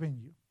forgiven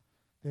you.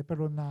 Te he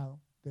perdonado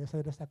de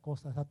hacer esa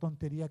cosa, esa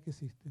tontería que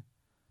hiciste.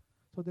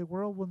 So the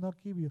world will not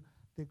give you.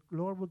 The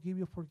Lord will give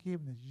you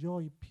forgiveness,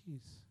 joy,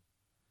 peace,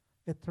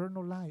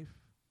 eternal life,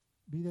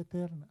 vida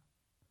eterna,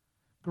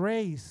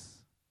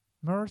 grace,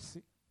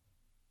 mercy.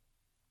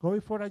 Go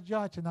before a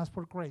judge and ask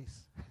for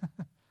grace.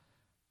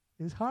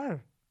 It's hard.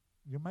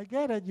 You might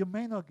get it, you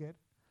may not get it.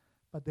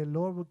 But the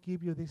Lord will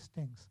give you these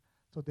things.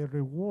 So the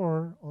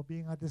reward of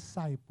being a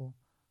disciple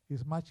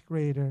is much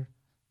greater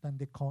than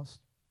the cost.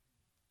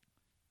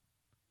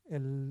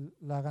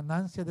 La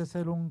ganancia de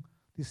ser un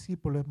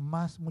discípulo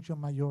es mucho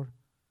mayor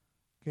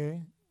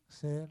que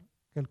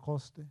el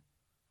coste.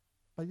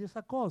 But there's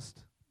a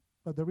cost.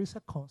 But there is a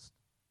cost.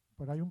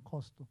 Pero hay un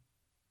costo.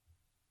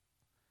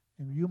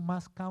 And you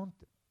must count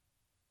it.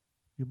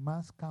 You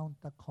must count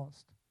the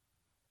cost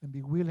and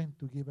be willing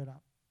to give it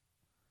up.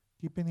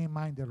 Keeping in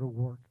mind the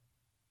reward.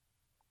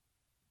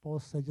 Paul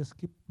said, just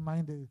keep in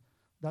mind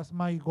that's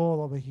my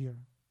goal over here,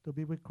 to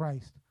be with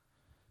Christ.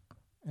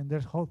 And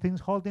there's things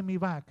holding me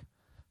back,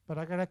 but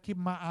I gotta keep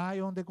my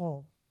eye on the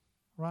goal,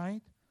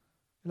 right?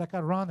 Like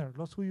a runner,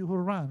 those of you who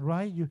run,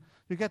 right? You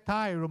get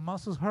tired, your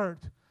muscles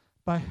hurt,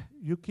 but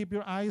you keep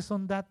your eyes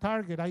on that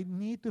target. I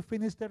need to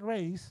finish the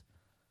race.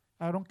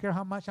 I don't care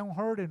how much I'm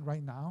hurting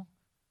right now.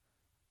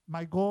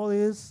 My goal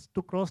is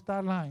to cross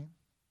that line.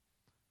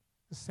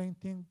 The same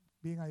thing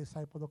being a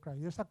disciple of Christ.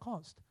 There's a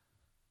cost.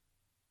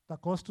 The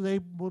cost today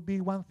will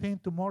be one thing,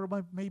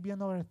 tomorrow may be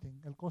another thing.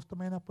 El costo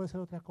mañana puede ser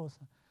otra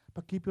cosa.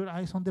 But keep your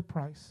eyes on the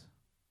prize.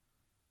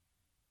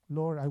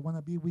 Lord, I want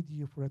to be with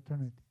you for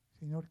eternity.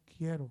 Señor,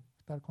 quiero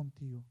estar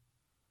contigo.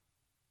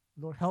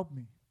 Lord, help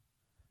me.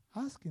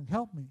 Ask him,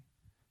 help me.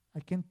 I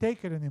can't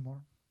take it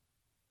anymore.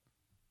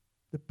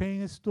 The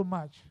pain is too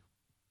much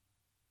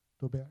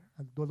to bear.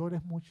 El dolor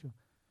es mucho.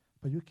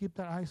 But you keep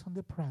that eyes on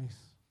the prize.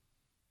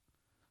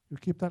 You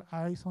keep that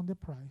eyes on the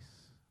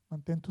prize.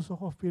 Mantén tus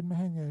ojos firmes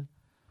en él.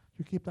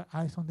 You keep that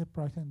eyes on the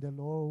prize, and the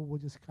Lord will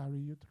just carry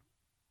you through.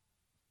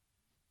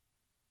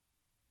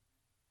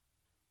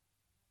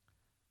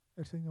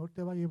 El Señor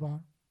te va a llevar.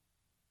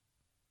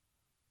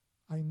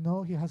 I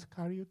know he has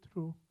carried you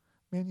through,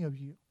 many of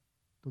you,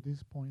 to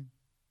this point.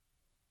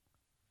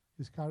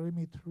 He's carried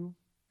me through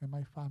and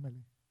my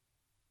family.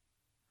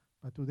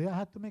 But today I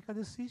had to make a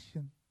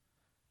decision.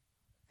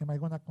 Am I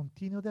going to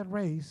continue the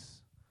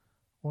race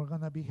or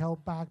going to be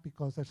held back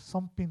because there's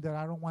something that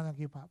I don't want to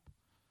give up?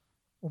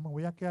 O me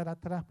voy a quedar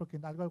atrás porque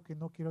es algo que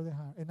no quiero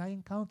dejar. And I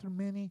encounter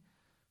many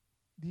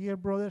dear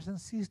brothers and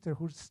sisters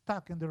who are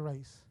stuck in the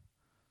race.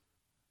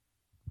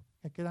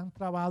 Que quedan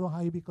trabados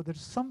ahí because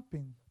there's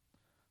something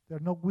they're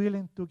not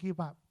willing to give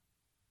up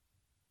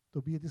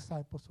to be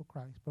disciples of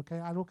Christ. Porque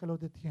hay algo que los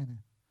detiene.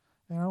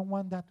 And I don't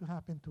want that to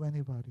happen to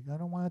anybody. I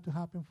don't want it to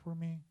happen for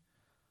me,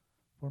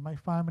 for my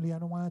family. I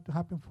don't want it to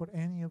happen for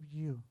any of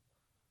you.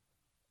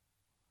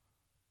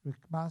 We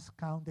must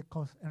count the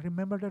cost and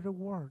remember the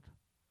reward.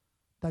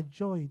 That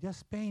joy,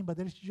 there's pain, but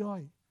there's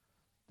joy.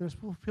 There's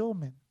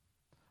fulfillment.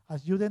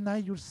 As you deny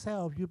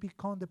yourself, you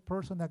become the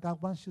person that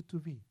God wants you to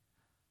be.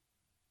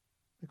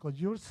 Because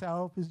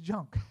yourself is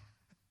junk.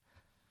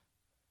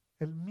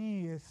 El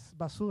me is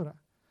basura.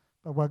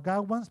 But what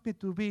God wants me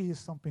to be is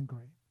something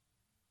great.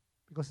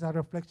 Because it's a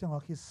reflection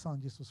of his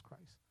son, Jesus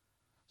Christ.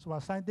 So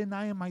as I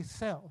deny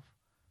myself,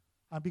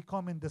 I'm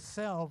becoming the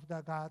self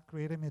that God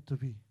created me to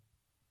be.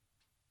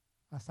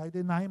 As I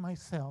deny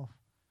myself,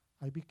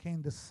 I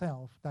became the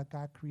self that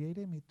God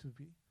created me to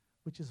be,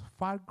 which is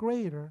far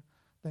greater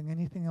than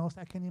anything else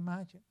I can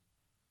imagine.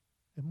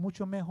 Es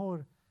mucho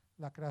mejor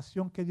la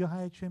creación que Dios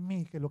ha hecho en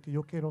mí que lo que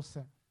yo quiero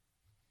ser.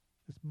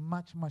 It's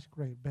much, much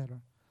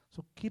better.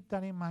 So keep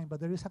that in mind, but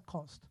there is a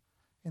cost.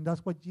 And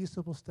that's what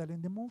Jesus was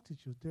telling the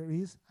multitude. There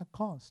is a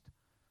cost.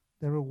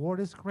 The reward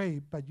is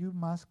great, but you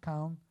must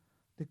count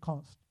the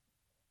cost.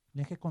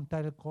 Tienes que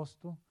contar el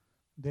costo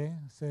de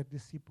ser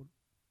discípulo.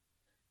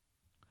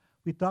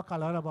 We talk a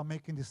lot about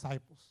making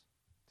disciples.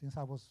 Since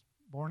I was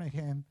born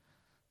again,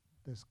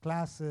 there's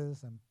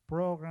classes and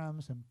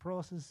programs and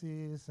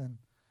processes and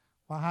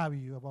what have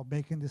you about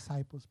making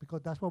disciples,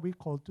 because that's what we're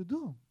called to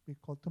do. We're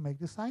called to make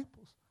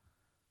disciples.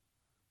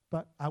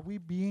 But are we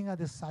being a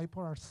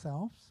disciple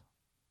ourselves?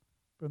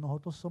 Pero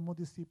nosotros somos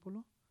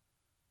discípulos.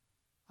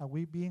 Are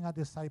we being a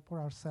disciple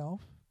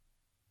ourselves?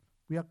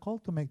 We are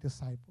called to make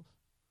disciples.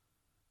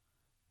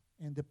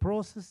 And the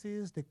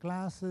processes, the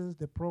classes,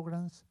 the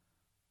programs,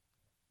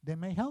 they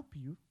may help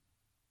you,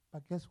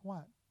 but guess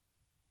what?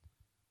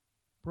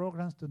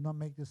 Programs do not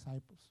make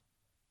disciples.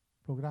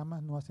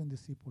 Programas no hacen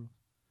discípulos.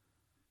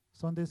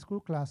 Sunday school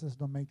classes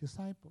don't make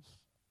disciples.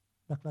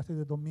 Las clases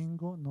de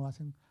domingo no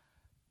hacen.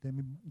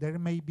 There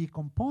may be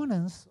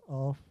components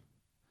of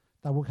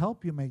that will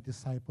help you make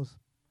disciples,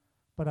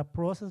 but a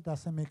process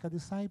doesn't make a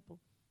disciple.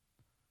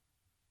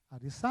 A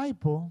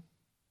disciple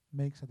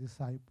makes a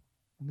disciple.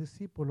 Un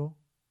discípulo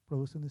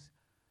produce un discípulo.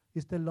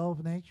 It's the law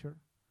of nature.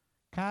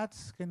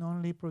 Cats can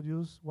only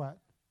produce what?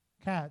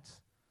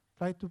 Cats.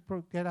 Try to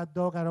get a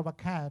dog out of a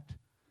cat.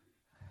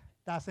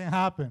 Doesn't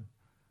happen.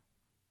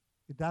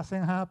 It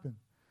doesn't happen.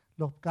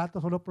 Los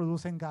gatos solo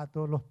producen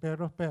gatos, los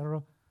perros,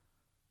 perros.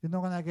 You're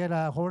not going to get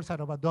a horse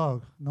out of a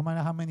dog, no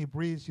matter how many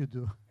breeds you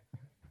do.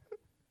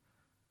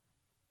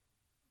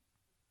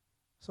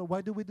 So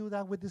why do we do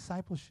that with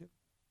discipleship?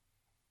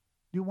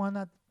 You want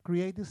to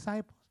create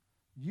disciples?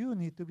 You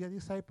need to be a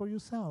disciple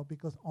yourself,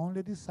 because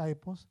only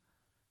disciples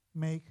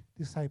make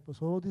disciples.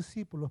 Solo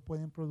discípulos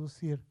pueden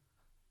producir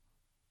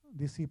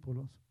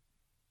discípulos.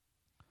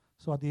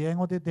 So at the end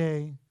of the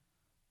day,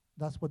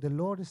 That's what the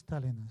Lord is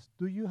telling us.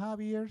 Do you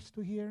have ears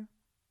to hear?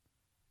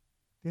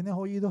 ¿Tienes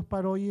oídos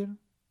para oír?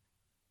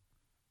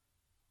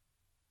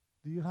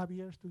 Do you have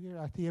ears to hear?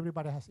 I think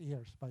everybody has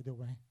ears, by the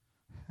way.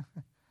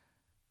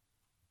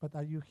 But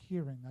are you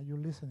hearing? Are you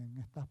listening?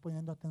 ¿Estás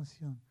poniendo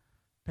atención?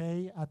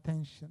 Pay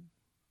attention.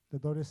 The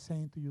Lord is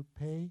saying to you,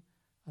 pay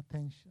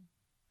attention.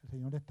 El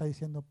Señor está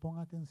diciendo, pon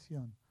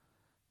atención.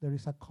 There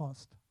is a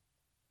cost.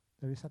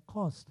 There is a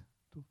cost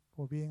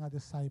for being a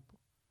disciple.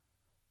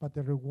 But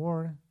the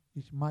reward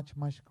is much,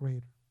 much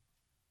greater.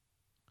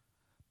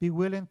 Be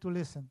willing to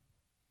listen.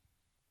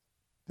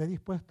 Esté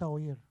dispuesta a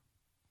oír.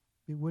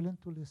 Be willing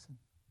to listen.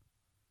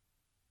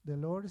 The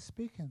Lord is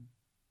speaking.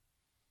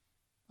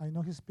 I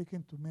know He's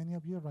speaking to many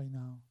of you right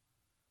now.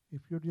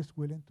 If you're just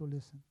willing to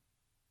listen.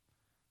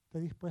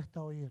 Esté dispuesta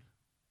a oír.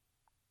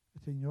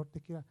 El Señor te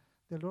quiere.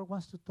 The Lord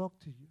wants to talk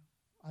to you.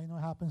 I know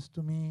it happens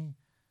to me.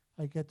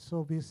 I get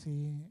so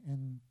busy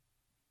and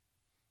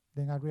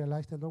then I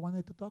realize the Lord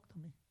wanted to talk to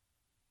me.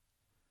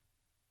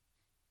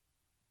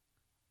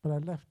 But I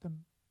left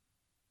Him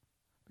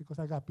because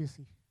I got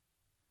busy.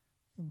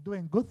 I'm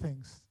doing good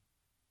things.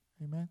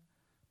 Amen.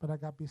 But I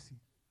got busy.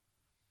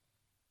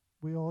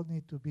 We all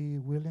need to be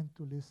willing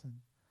to listen.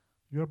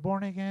 You're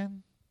born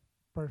again?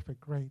 Perfect,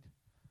 great.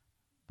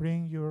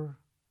 Bring your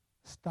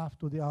stuff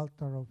to the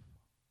altar of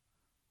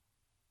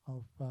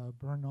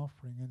burnt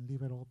offering and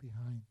leave it all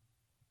behind.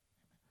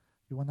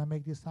 You want to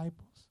make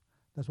disciples?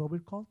 That's what we're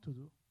called to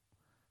do.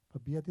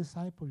 But be a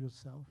disciple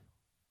yourself.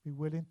 Be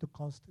willing to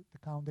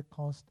count the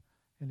cost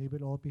and leave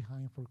it all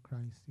behind for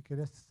Christ. Si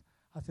quieres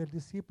hacer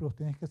discípulos,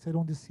 tienes que ser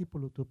un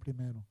discípulo tú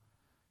primero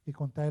y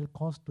contar el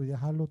costo y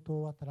dejarlo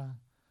todo atrás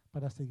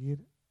para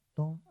seguir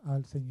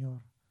al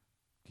Señor.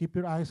 Keep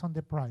your eyes on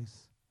the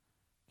prize.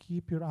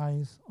 Keep your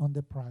eyes on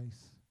the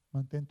prize.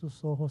 Mantén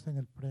tus ojos en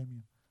el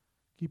premio.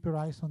 Keep your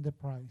eyes on the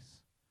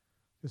prize.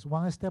 Just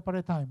one step at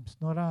a time. It's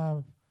not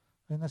a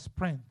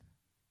sprint.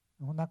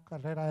 Es una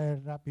carrera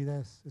de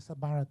rapidez. It's a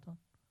marathon.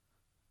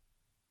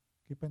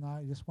 Keep an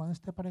eye, just one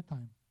step at a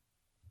time.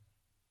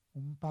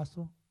 Un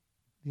paso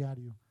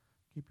diario.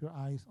 Keep your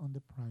eyes on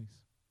the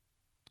prize.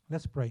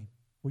 Let's pray.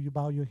 Will you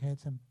bow your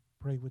heads and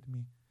pray with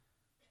me?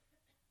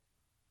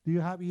 Do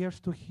you have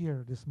ears to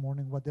hear this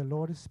morning what the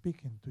Lord is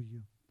speaking to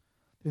you?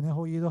 ¿Tienes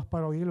oídos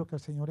para oír lo que el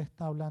Señor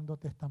está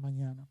hablándote esta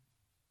mañana?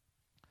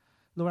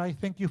 Lord, I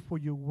thank you for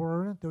your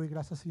word. Te doy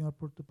gracias, Señor,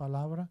 por tu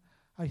palabra.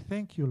 I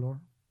thank you,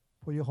 Lord,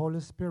 for your Holy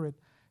Spirit.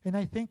 And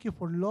I thank you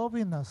for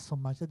loving us so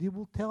much that you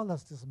will tell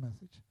us this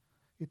message.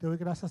 Y te doy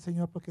gracias,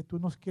 Señor, porque tú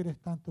nos quieres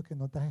tanto que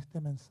nos das este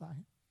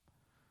mensaje.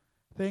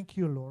 Thank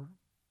you, Lord,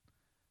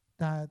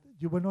 that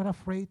you were not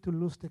afraid to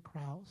lose the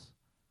crowds,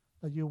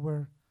 that you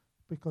were,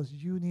 because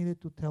you needed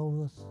to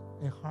tell us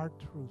a hard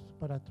truth,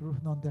 but a truth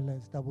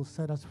nonetheless that will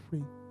set us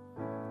free.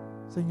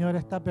 Señor,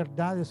 estas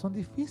verdades son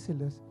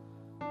difíciles,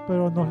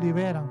 pero nos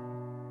liberan.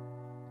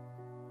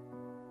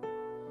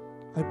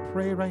 I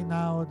pray right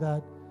now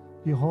that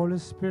your Holy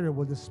Spirit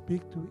will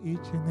speak to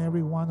each and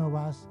every one of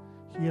us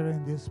here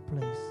in this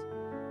place.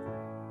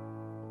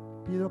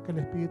 Pido que el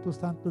Espíritu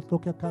Santo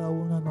toque a cada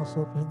uno de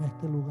nosotros en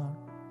este lugar.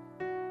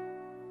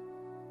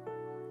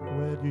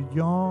 Whether you're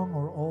young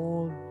or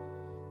old,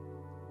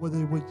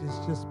 whether we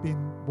just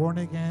been born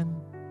again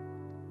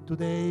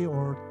today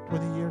or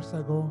 20 years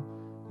ago,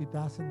 it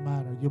doesn't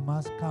matter. You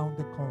must count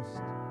the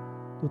cost.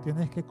 Tú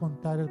tienes que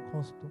contar el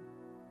costo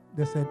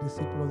de ser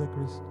discípulo de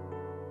Cristo.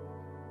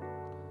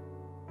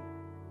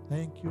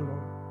 Thank you,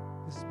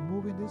 Lord. Just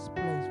move in this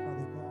place,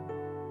 Father God.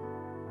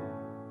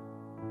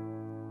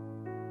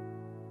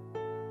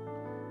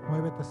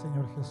 Muévete,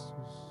 Señor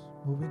Jesús.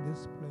 Move in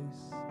this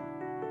place.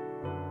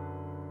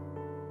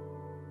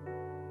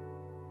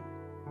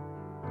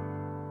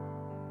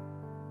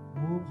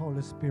 Move,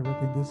 Holy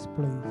Spirit, in this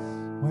place.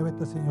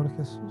 Muévete, Señor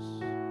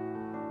Jesús.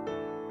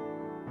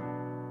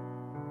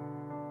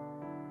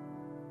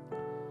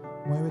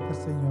 Muévete,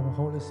 Señor.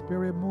 Holy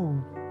Spirit,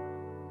 move.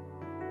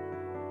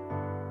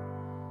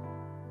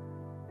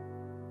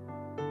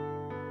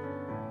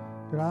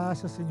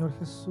 Gracias, Señor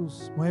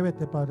Jesús.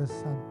 Muévete, Padre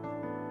Santo.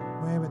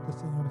 Muévete,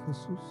 Señor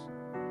Jesús.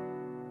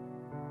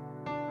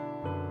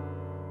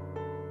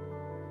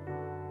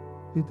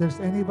 If there's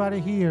anybody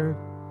here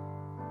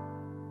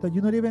that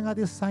you're not even a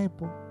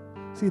disciple,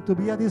 see, to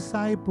be a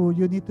disciple,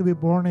 you need to be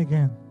born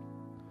again.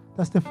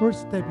 That's the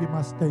first step you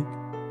must take.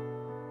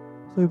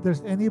 So if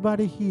there's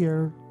anybody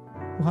here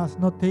who has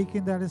not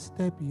taken that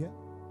step yet,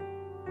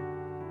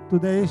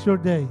 today is your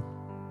day.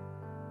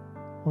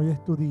 Hoy es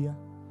tu día.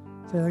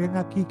 Si hay alguien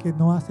aquí que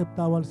no ha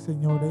aceptado al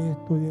Señor, hoy es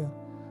tu día.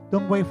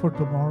 Don't wait for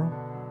tomorrow.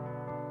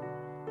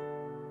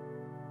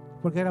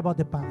 Forget about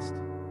the past.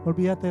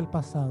 Olvídate del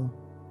pasado.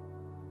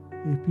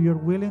 If you're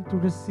willing to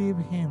receive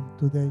Him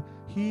today,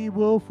 He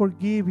will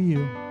forgive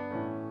you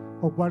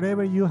of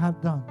whatever you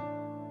have done.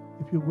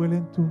 If you're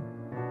willing to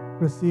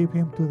receive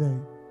Him today.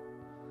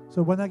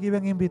 So I want to give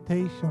an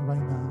invitation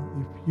right now.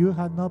 If you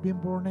have not been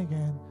born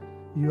again,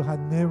 you have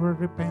never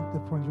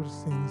repented from your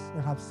sins,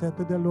 and have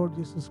accepted the Lord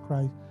Jesus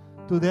Christ,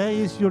 today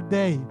is your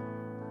day.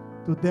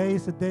 Today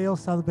is the day of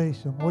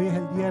salvation. Hoy es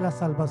el día de la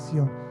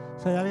salvación.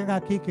 Si hay alguien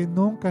aquí que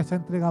nunca se ha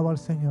entregado al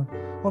Señor,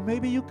 or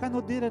maybe you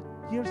cannot did it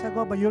years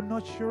ago, but you're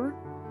not sure,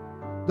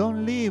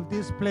 don't leave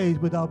this place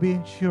without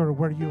being sure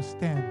where you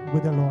stand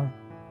with the Lord.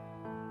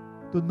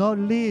 Do not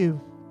leave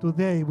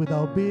today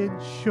without being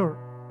sure.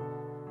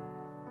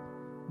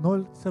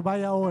 No se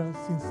vaya ahora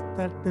sin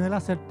tener la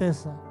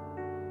certeza.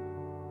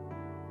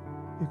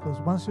 Because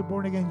once you're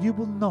born again, you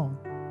will know.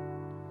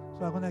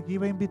 So I'm going to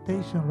give an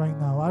invitation right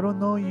now. I don't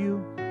know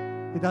you.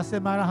 It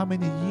doesn't matter how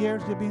many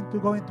years you've been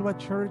going to a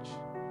church.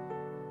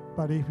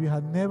 But if you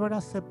have never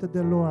accepted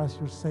the Lord as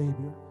your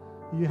Savior,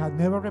 you have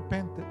never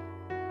repented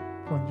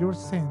from your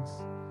sins,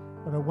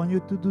 what I want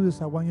you to do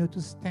is I want you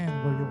to stand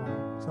where you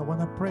are. So I want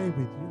to pray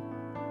with you.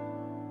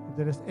 If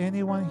there is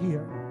anyone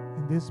here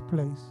in this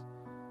place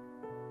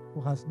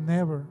who has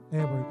never,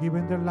 ever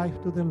given their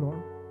life to the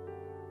Lord,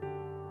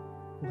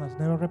 who has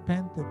never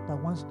repented,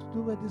 but wants to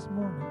do it this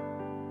morning.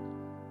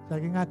 Si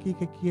alguien aquí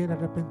que quiere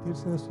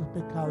arrepentirse de sus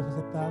pecados,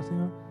 aceptar al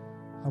Señor,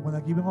 I want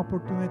to give you an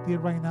opportunity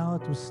right now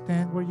to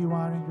stand where you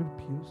are in your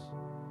pews.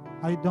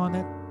 I've done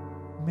it.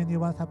 Many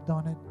of us have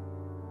done it.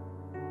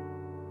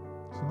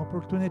 It's an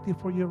opportunity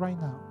for you right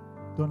now.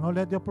 Do not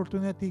let the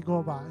opportunity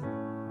go by.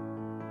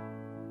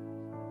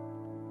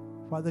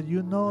 Father,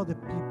 you know the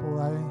people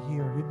that are in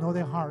here. You know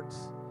their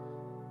hearts.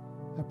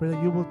 I pray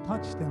that you will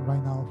touch them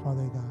right now,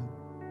 Father God.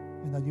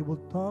 And that you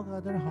will talk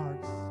at their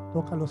hearts.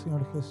 Tócalo,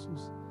 Señor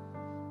Jesús.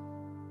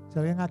 Si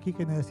alguien aquí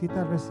que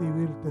necesita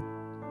recibirte,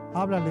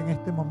 háblale en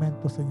este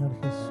momento, Señor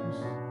Jesús.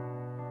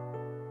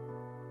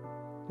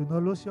 Do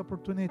not lose the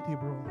opportunity,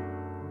 bro.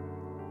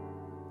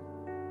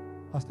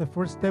 That's the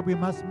first step we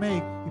must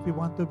make if we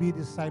want to be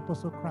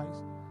disciples of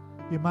Christ.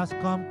 You must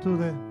come to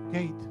the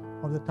gate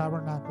of the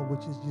tabernacle,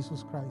 which is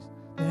Jesus Christ.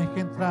 Tienes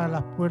que entrar a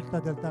las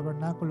puertas del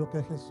tabernáculo que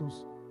es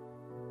Jesús.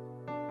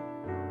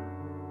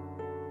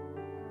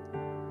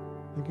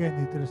 Again,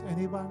 if there's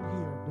anyone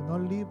here, do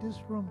not leave this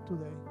room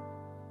today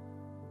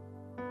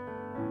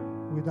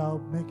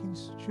without making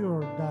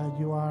sure that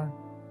you are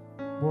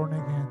born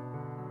again.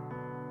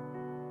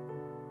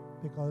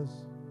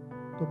 Because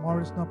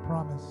tomorrow is not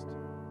promised.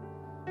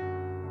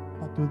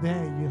 But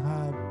today you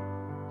have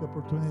the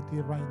opportunity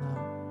right now.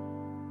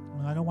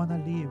 And I don't want to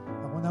leave.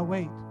 I want to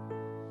wait.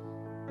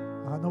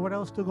 I have nowhere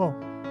else to go.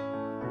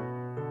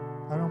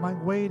 I don't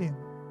mind waiting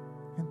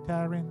and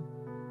tarrying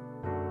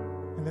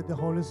and let the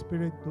Holy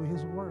Spirit do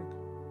His work.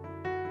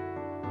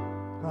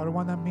 I don't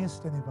want to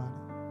miss anybody.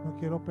 No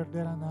quiero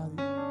perder a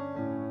nadie.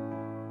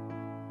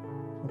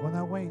 I'm going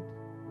to wait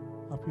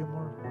a few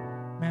more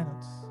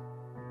minutes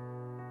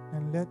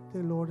and let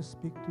the Lord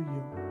speak to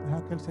you.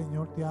 Deja que el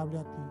Señor te hable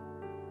a ti.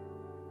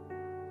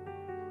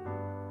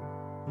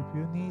 If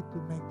you need to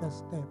make that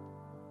step,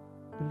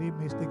 believe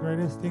me, it's the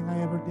greatest thing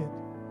I ever did.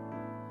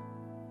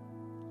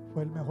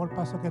 Fue el mejor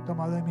paso que he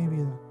tomado en mi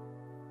vida.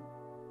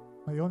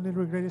 My only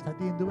regret is I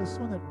didn't do it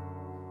sooner.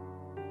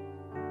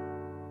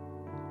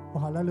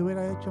 Ojalá lo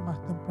hubiera hecho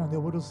más temprano. I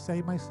would have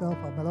saved myself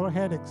a lot of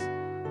headaches.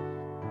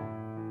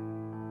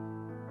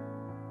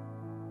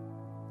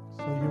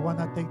 So you want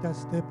to take that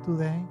step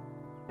today?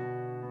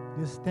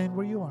 Just stand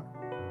where you are,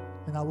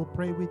 and I will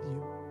pray with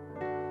you.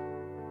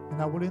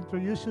 And I will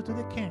introduce you to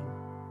the King.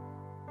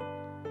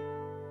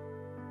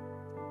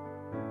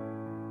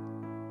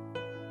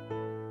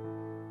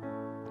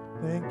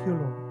 Thank you,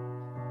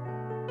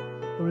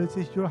 Lord. Lord, this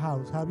is your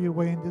house. Have your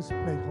way in this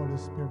place, Holy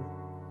Spirit.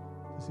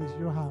 This is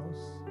your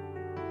house.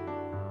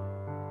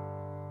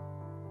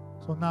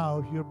 So now,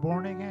 if you're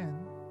born again,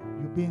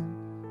 you've been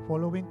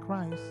following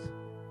Christ,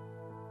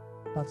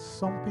 but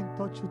something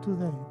touched you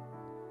today,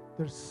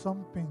 there's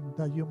something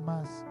that you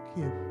must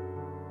give.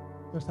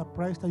 There's a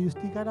price that you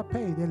still got to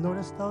pay. The Lord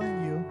is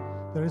telling you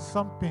there is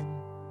something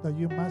that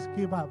you must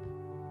give up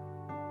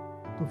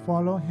to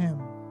follow Him,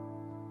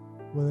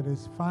 whether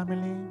it's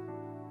family,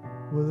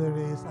 whether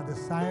it is a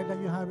desire that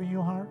you have in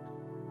your heart,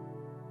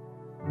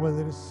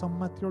 whether it's some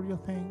material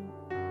thing.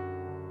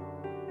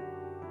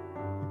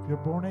 If you're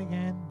born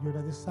again, you're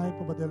a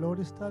disciple, but the Lord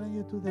is telling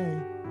you today,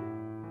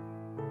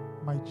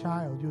 my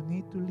child, you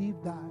need to leave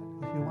that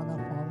if you want to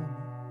follow me.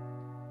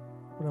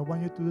 What I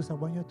want you to do is I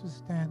want you to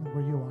stand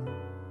where you are.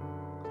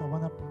 So I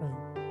want to pray.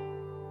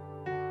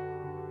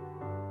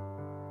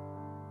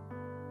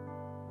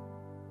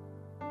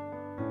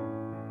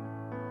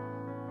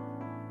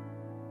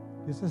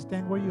 Just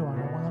stand where you are.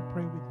 I want to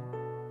pray with you.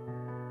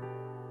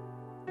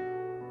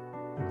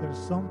 If there's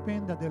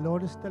something that the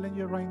Lord is telling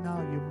you right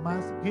now, you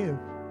must give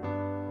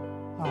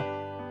up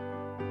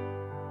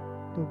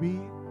to be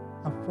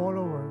a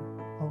follower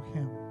of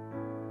Him.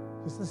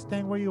 Just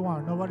stand where you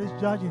are. Nobody's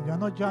judging you. I'm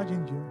not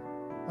judging you.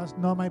 That's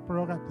not my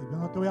prerogative. Yo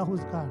no te voy a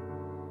juzgar.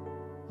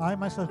 I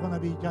myself going to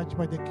be judged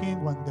by the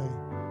King one day.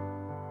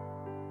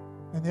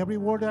 And every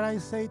word that I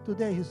say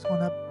today, He's going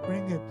to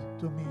bring it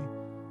to me.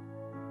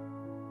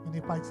 And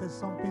if I said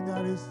something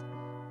that is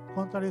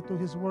contrary to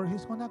His word,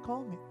 He's going to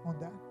call me on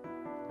that.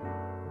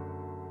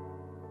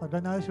 But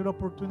right now is your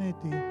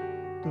opportunity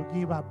to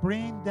give up.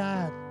 Bring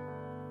that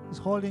is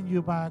holding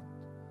you back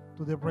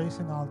to the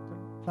brazen altar.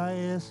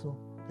 Trae eso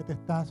que te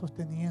está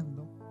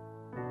sosteniendo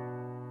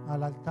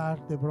al altar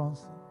de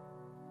bronce.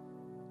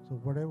 So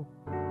whatever,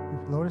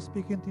 if the Lord is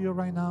speaking to you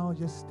right now,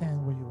 just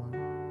stand where you are.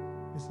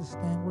 Just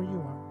stand where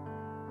you are.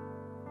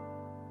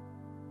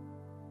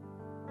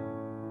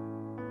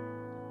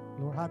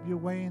 Lord, have your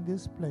way in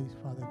this place,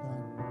 Father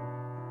God.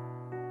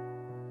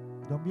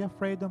 Don't be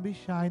afraid, don't be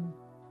shy.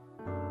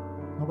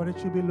 Nobody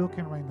should be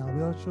looking right now.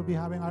 We all should be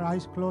having our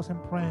eyes closed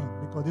and praying,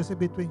 because this is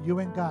between you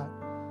and God,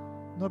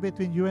 not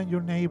between you and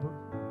your neighbor.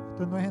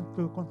 Esto no es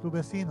con tu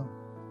vecino.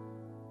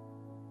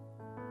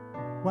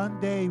 One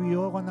day we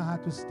all going to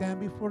have to stand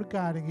before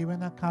God and give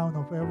an account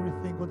of every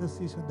single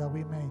decision that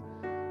we made.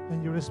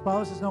 And your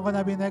spouse is not going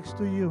to be next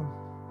to you,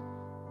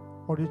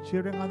 or your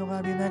children are not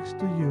going to be next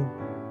to you.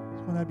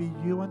 It's going to be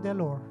you and the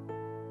Lord,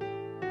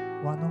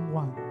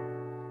 one-on-one.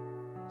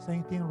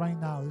 Same thing right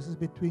now. This is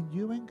between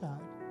you and God.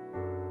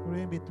 Not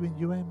even between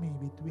you and me,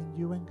 between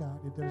you and God.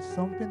 If there's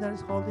something that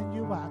is holding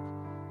you back,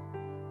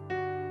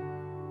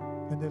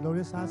 and the Lord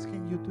is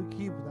asking you to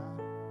keep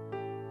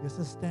that,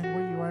 just stand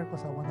where you are,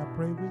 because I want to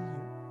pray with you.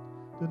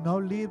 Do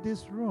not leave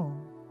this room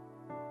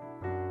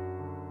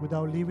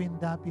without leaving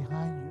that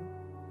behind you,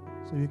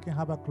 so you can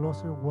have a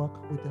closer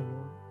walk with the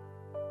Lord.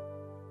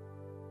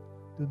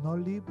 Do not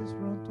leave this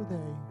room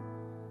today.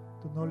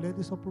 Do not let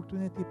this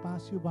opportunity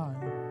pass you by.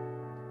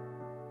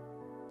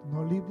 Do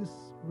not leave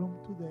this room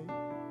today.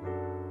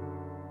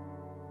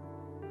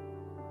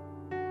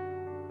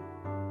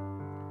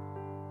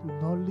 Do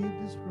not leave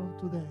this room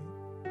today.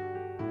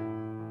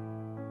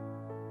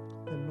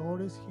 The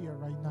Lord is here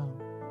right now.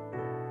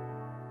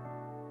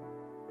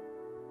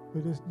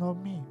 It is not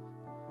me.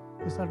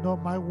 These are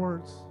not my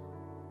words.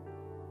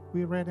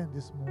 We read them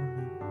this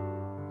morning.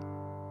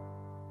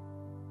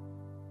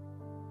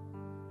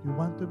 You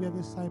want to be a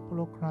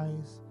disciple of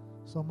Christ.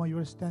 Some of you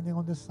are standing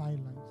on the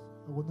sidelines.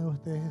 Algunos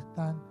de ustedes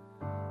están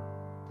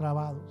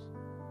trabados,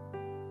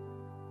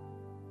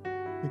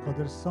 because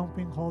there's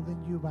something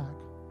holding you back.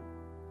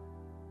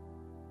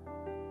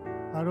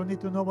 I don't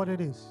need to know what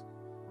it is.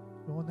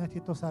 No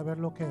necesito saber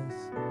lo que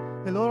es.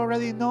 The Lord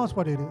already knows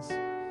what it is.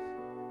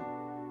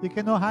 You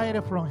cannot hide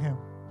it from Him.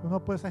 Tú no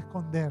puedes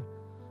esconder.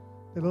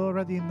 The Lord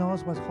already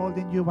knows what's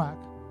holding you back.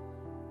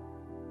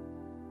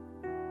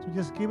 So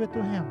just give it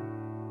to Him.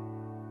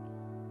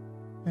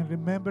 And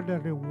remember, the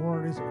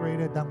reward is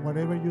greater than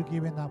whatever you're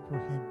giving up for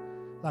Him.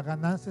 La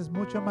ganancia es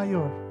mucho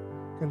mayor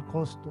que el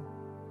costo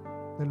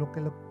de lo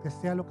que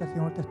sea lo que el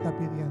Señor te está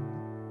pidiendo.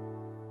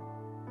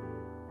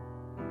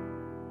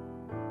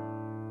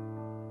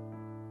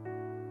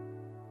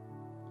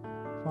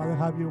 Father,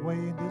 have your way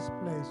in this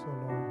place, oh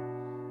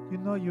Lord. You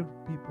know your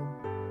people.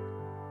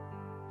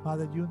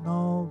 Father, you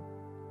know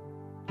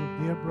your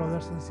dear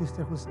brothers and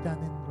sisters who are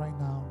standing right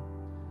now.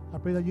 I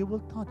pray that you will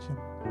touch them.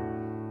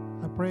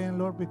 I pray,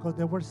 Lord, because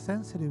they were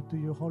sensitive to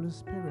your Holy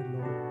Spirit,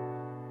 Lord,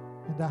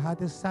 and that had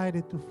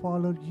decided to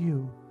follow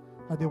you,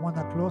 that they want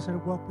a closer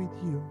walk with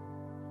you.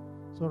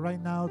 So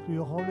right now, through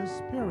your Holy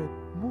Spirit,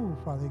 move,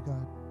 Father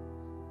God.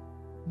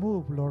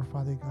 Move, Lord,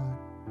 Father God.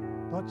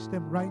 Touch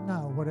them right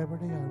now, wherever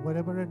they are,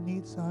 whatever their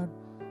needs are,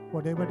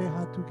 whatever they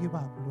had to give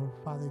up, Lord,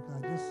 Father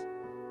God. Just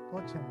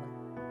touch them right now.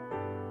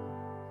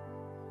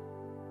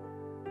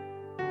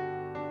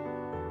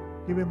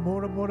 Give them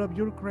more and more of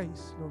your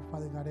grace, Lord,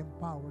 Father God.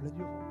 Empower. Let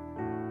you.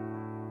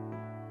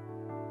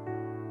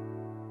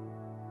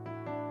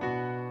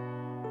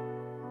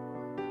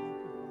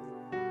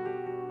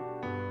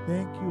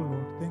 Thank you,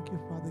 Lord. Thank you,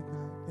 Father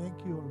God.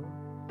 Thank you, Lord.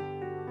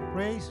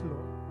 Praise,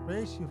 Lord.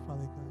 Praise you,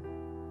 Father God.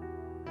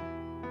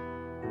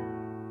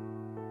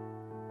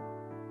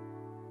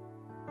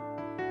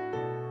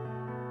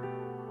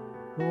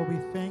 Lord, we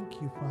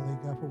thank you, Father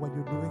God, for what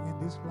you're doing in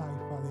this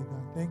life, Father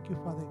God. Thank you,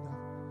 Father God.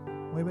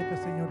 Muévete,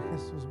 Señor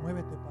Jesús.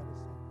 Muévete, Padre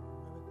Santo.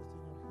 Muévete,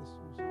 Señor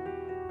Jesús.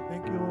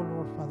 Thank you, oh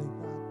Lord, Father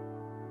God.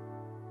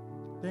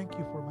 Thank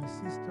you for my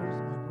sisters,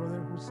 my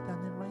brother who's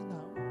standing right now.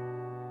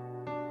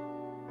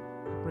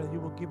 I pray that you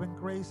will give them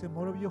grace and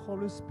more of your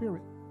Holy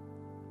Spirit.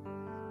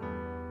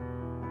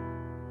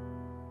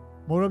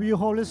 More of your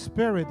Holy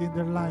Spirit in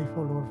their life,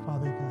 oh Lord,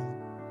 Father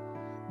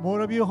God.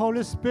 More of your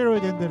Holy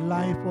Spirit in their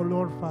life, oh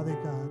Lord, Father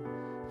God.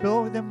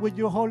 Fill them with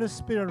your Holy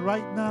Spirit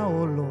right now,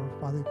 oh Lord,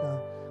 Father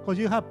God. Because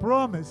you have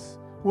promised,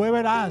 whoever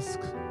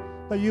asks,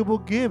 that you will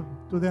give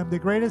to them the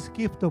greatest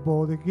gift of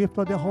all, the gift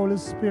of the Holy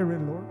Spirit,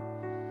 Lord.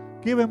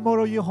 Give them more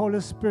of your Holy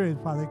Spirit,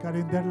 Father God,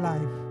 in their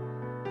life.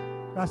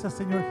 Gracias,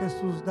 Señor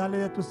Jesús. Dale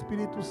de tu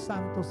Espíritu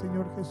Santo,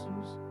 Señor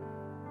Jesús.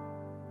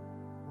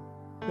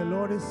 The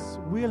Lord is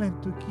willing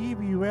to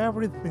give you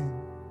everything,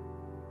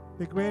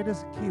 the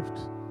greatest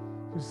gift,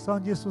 His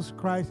Son Jesus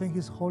Christ and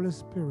His Holy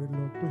Spirit,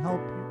 Lord, to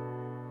help you.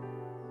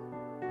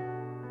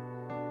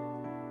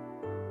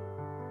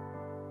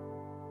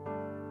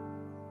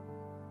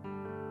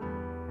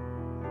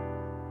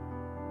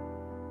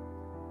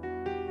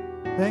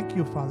 Thank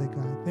you, Father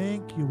God.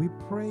 Thank you. We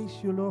praise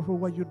you, Lord, for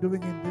what you're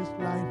doing in this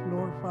life,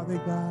 Lord, Father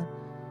God.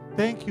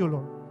 Thank you,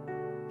 Lord.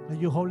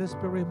 And your Holy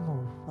Spirit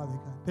move, Father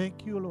God.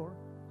 Thank you, Lord.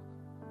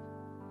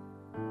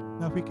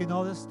 Now, if we can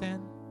all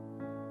stand,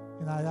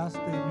 and I ask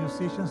the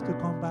musicians to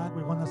come back.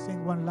 We're going to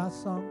sing one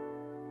last song.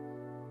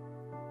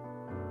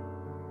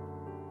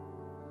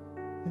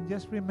 And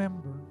just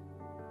remember,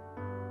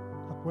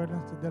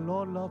 acuérdense, the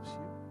Lord loves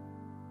you.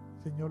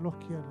 El Señor los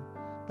quiere.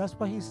 That's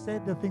why He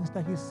said the things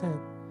that He said.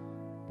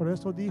 Por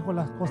eso dijo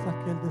las cosas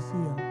que Él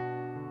decía.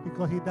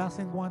 Because He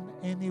doesn't want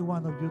any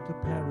one of you to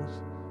perish.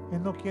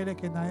 Él no quiere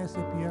que nadie se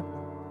pierda.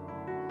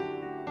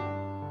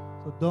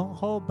 So don't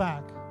hold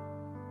back.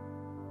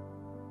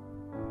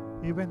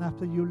 Even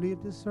after you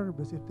leave this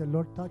service, if the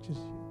Lord touches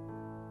you,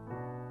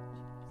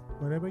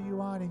 wherever you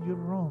are in your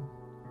room,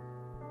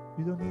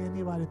 you don't need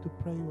anybody to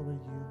pray over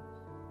you.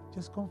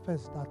 Just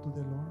confess that to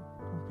the Lord.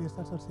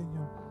 Confiesas al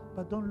Señor.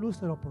 But don't lose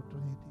the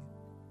opportunity.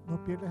 No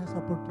pierdas esa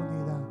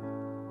oportunidad.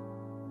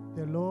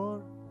 The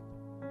Lord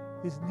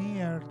is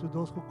near to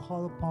those who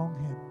call upon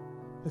Him.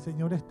 El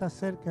Señor está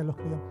cerca de los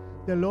que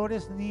llaman. The Lord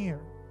is near.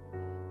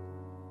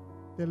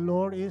 The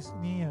Lord is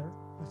near.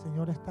 El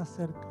Señor está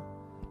cerca.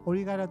 All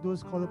you gotta do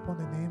is call upon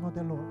the name of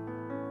the Lord.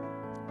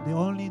 The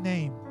only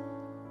name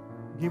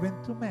given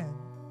to men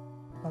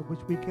by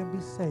which we can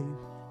be saved.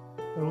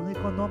 El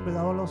único nombre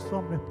dado a los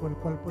hombres por el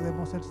cual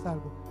podemos ser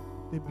salvos.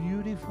 The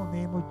beautiful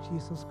name of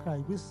Jesus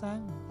Christ. We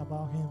sang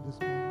about Him this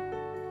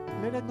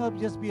morning. Let it not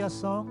just be a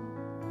song.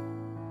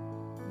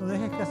 No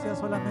dejes que sea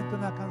solamente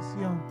una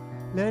canción.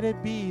 Let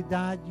it be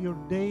that your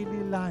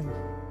daily life.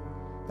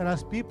 That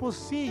as people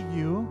see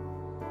you,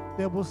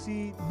 they will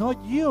see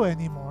not you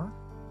anymore,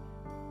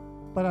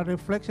 but a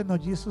reflection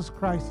of Jesus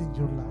Christ in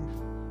your life.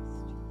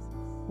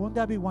 Won't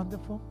that be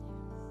wonderful?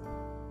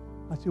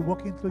 As you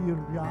walk into your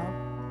job,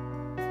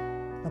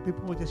 the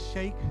people will just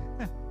shake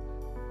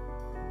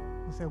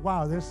and say,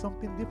 wow, there's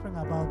something different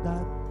about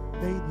that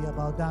lady,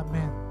 about that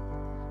man.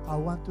 I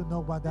want to know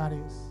what that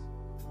is.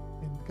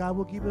 And God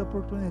will give you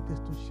opportunities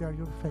to share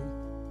your faith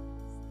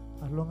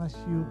as long as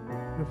you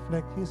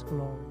reflect His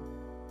glory.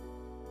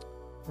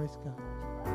 Praise God.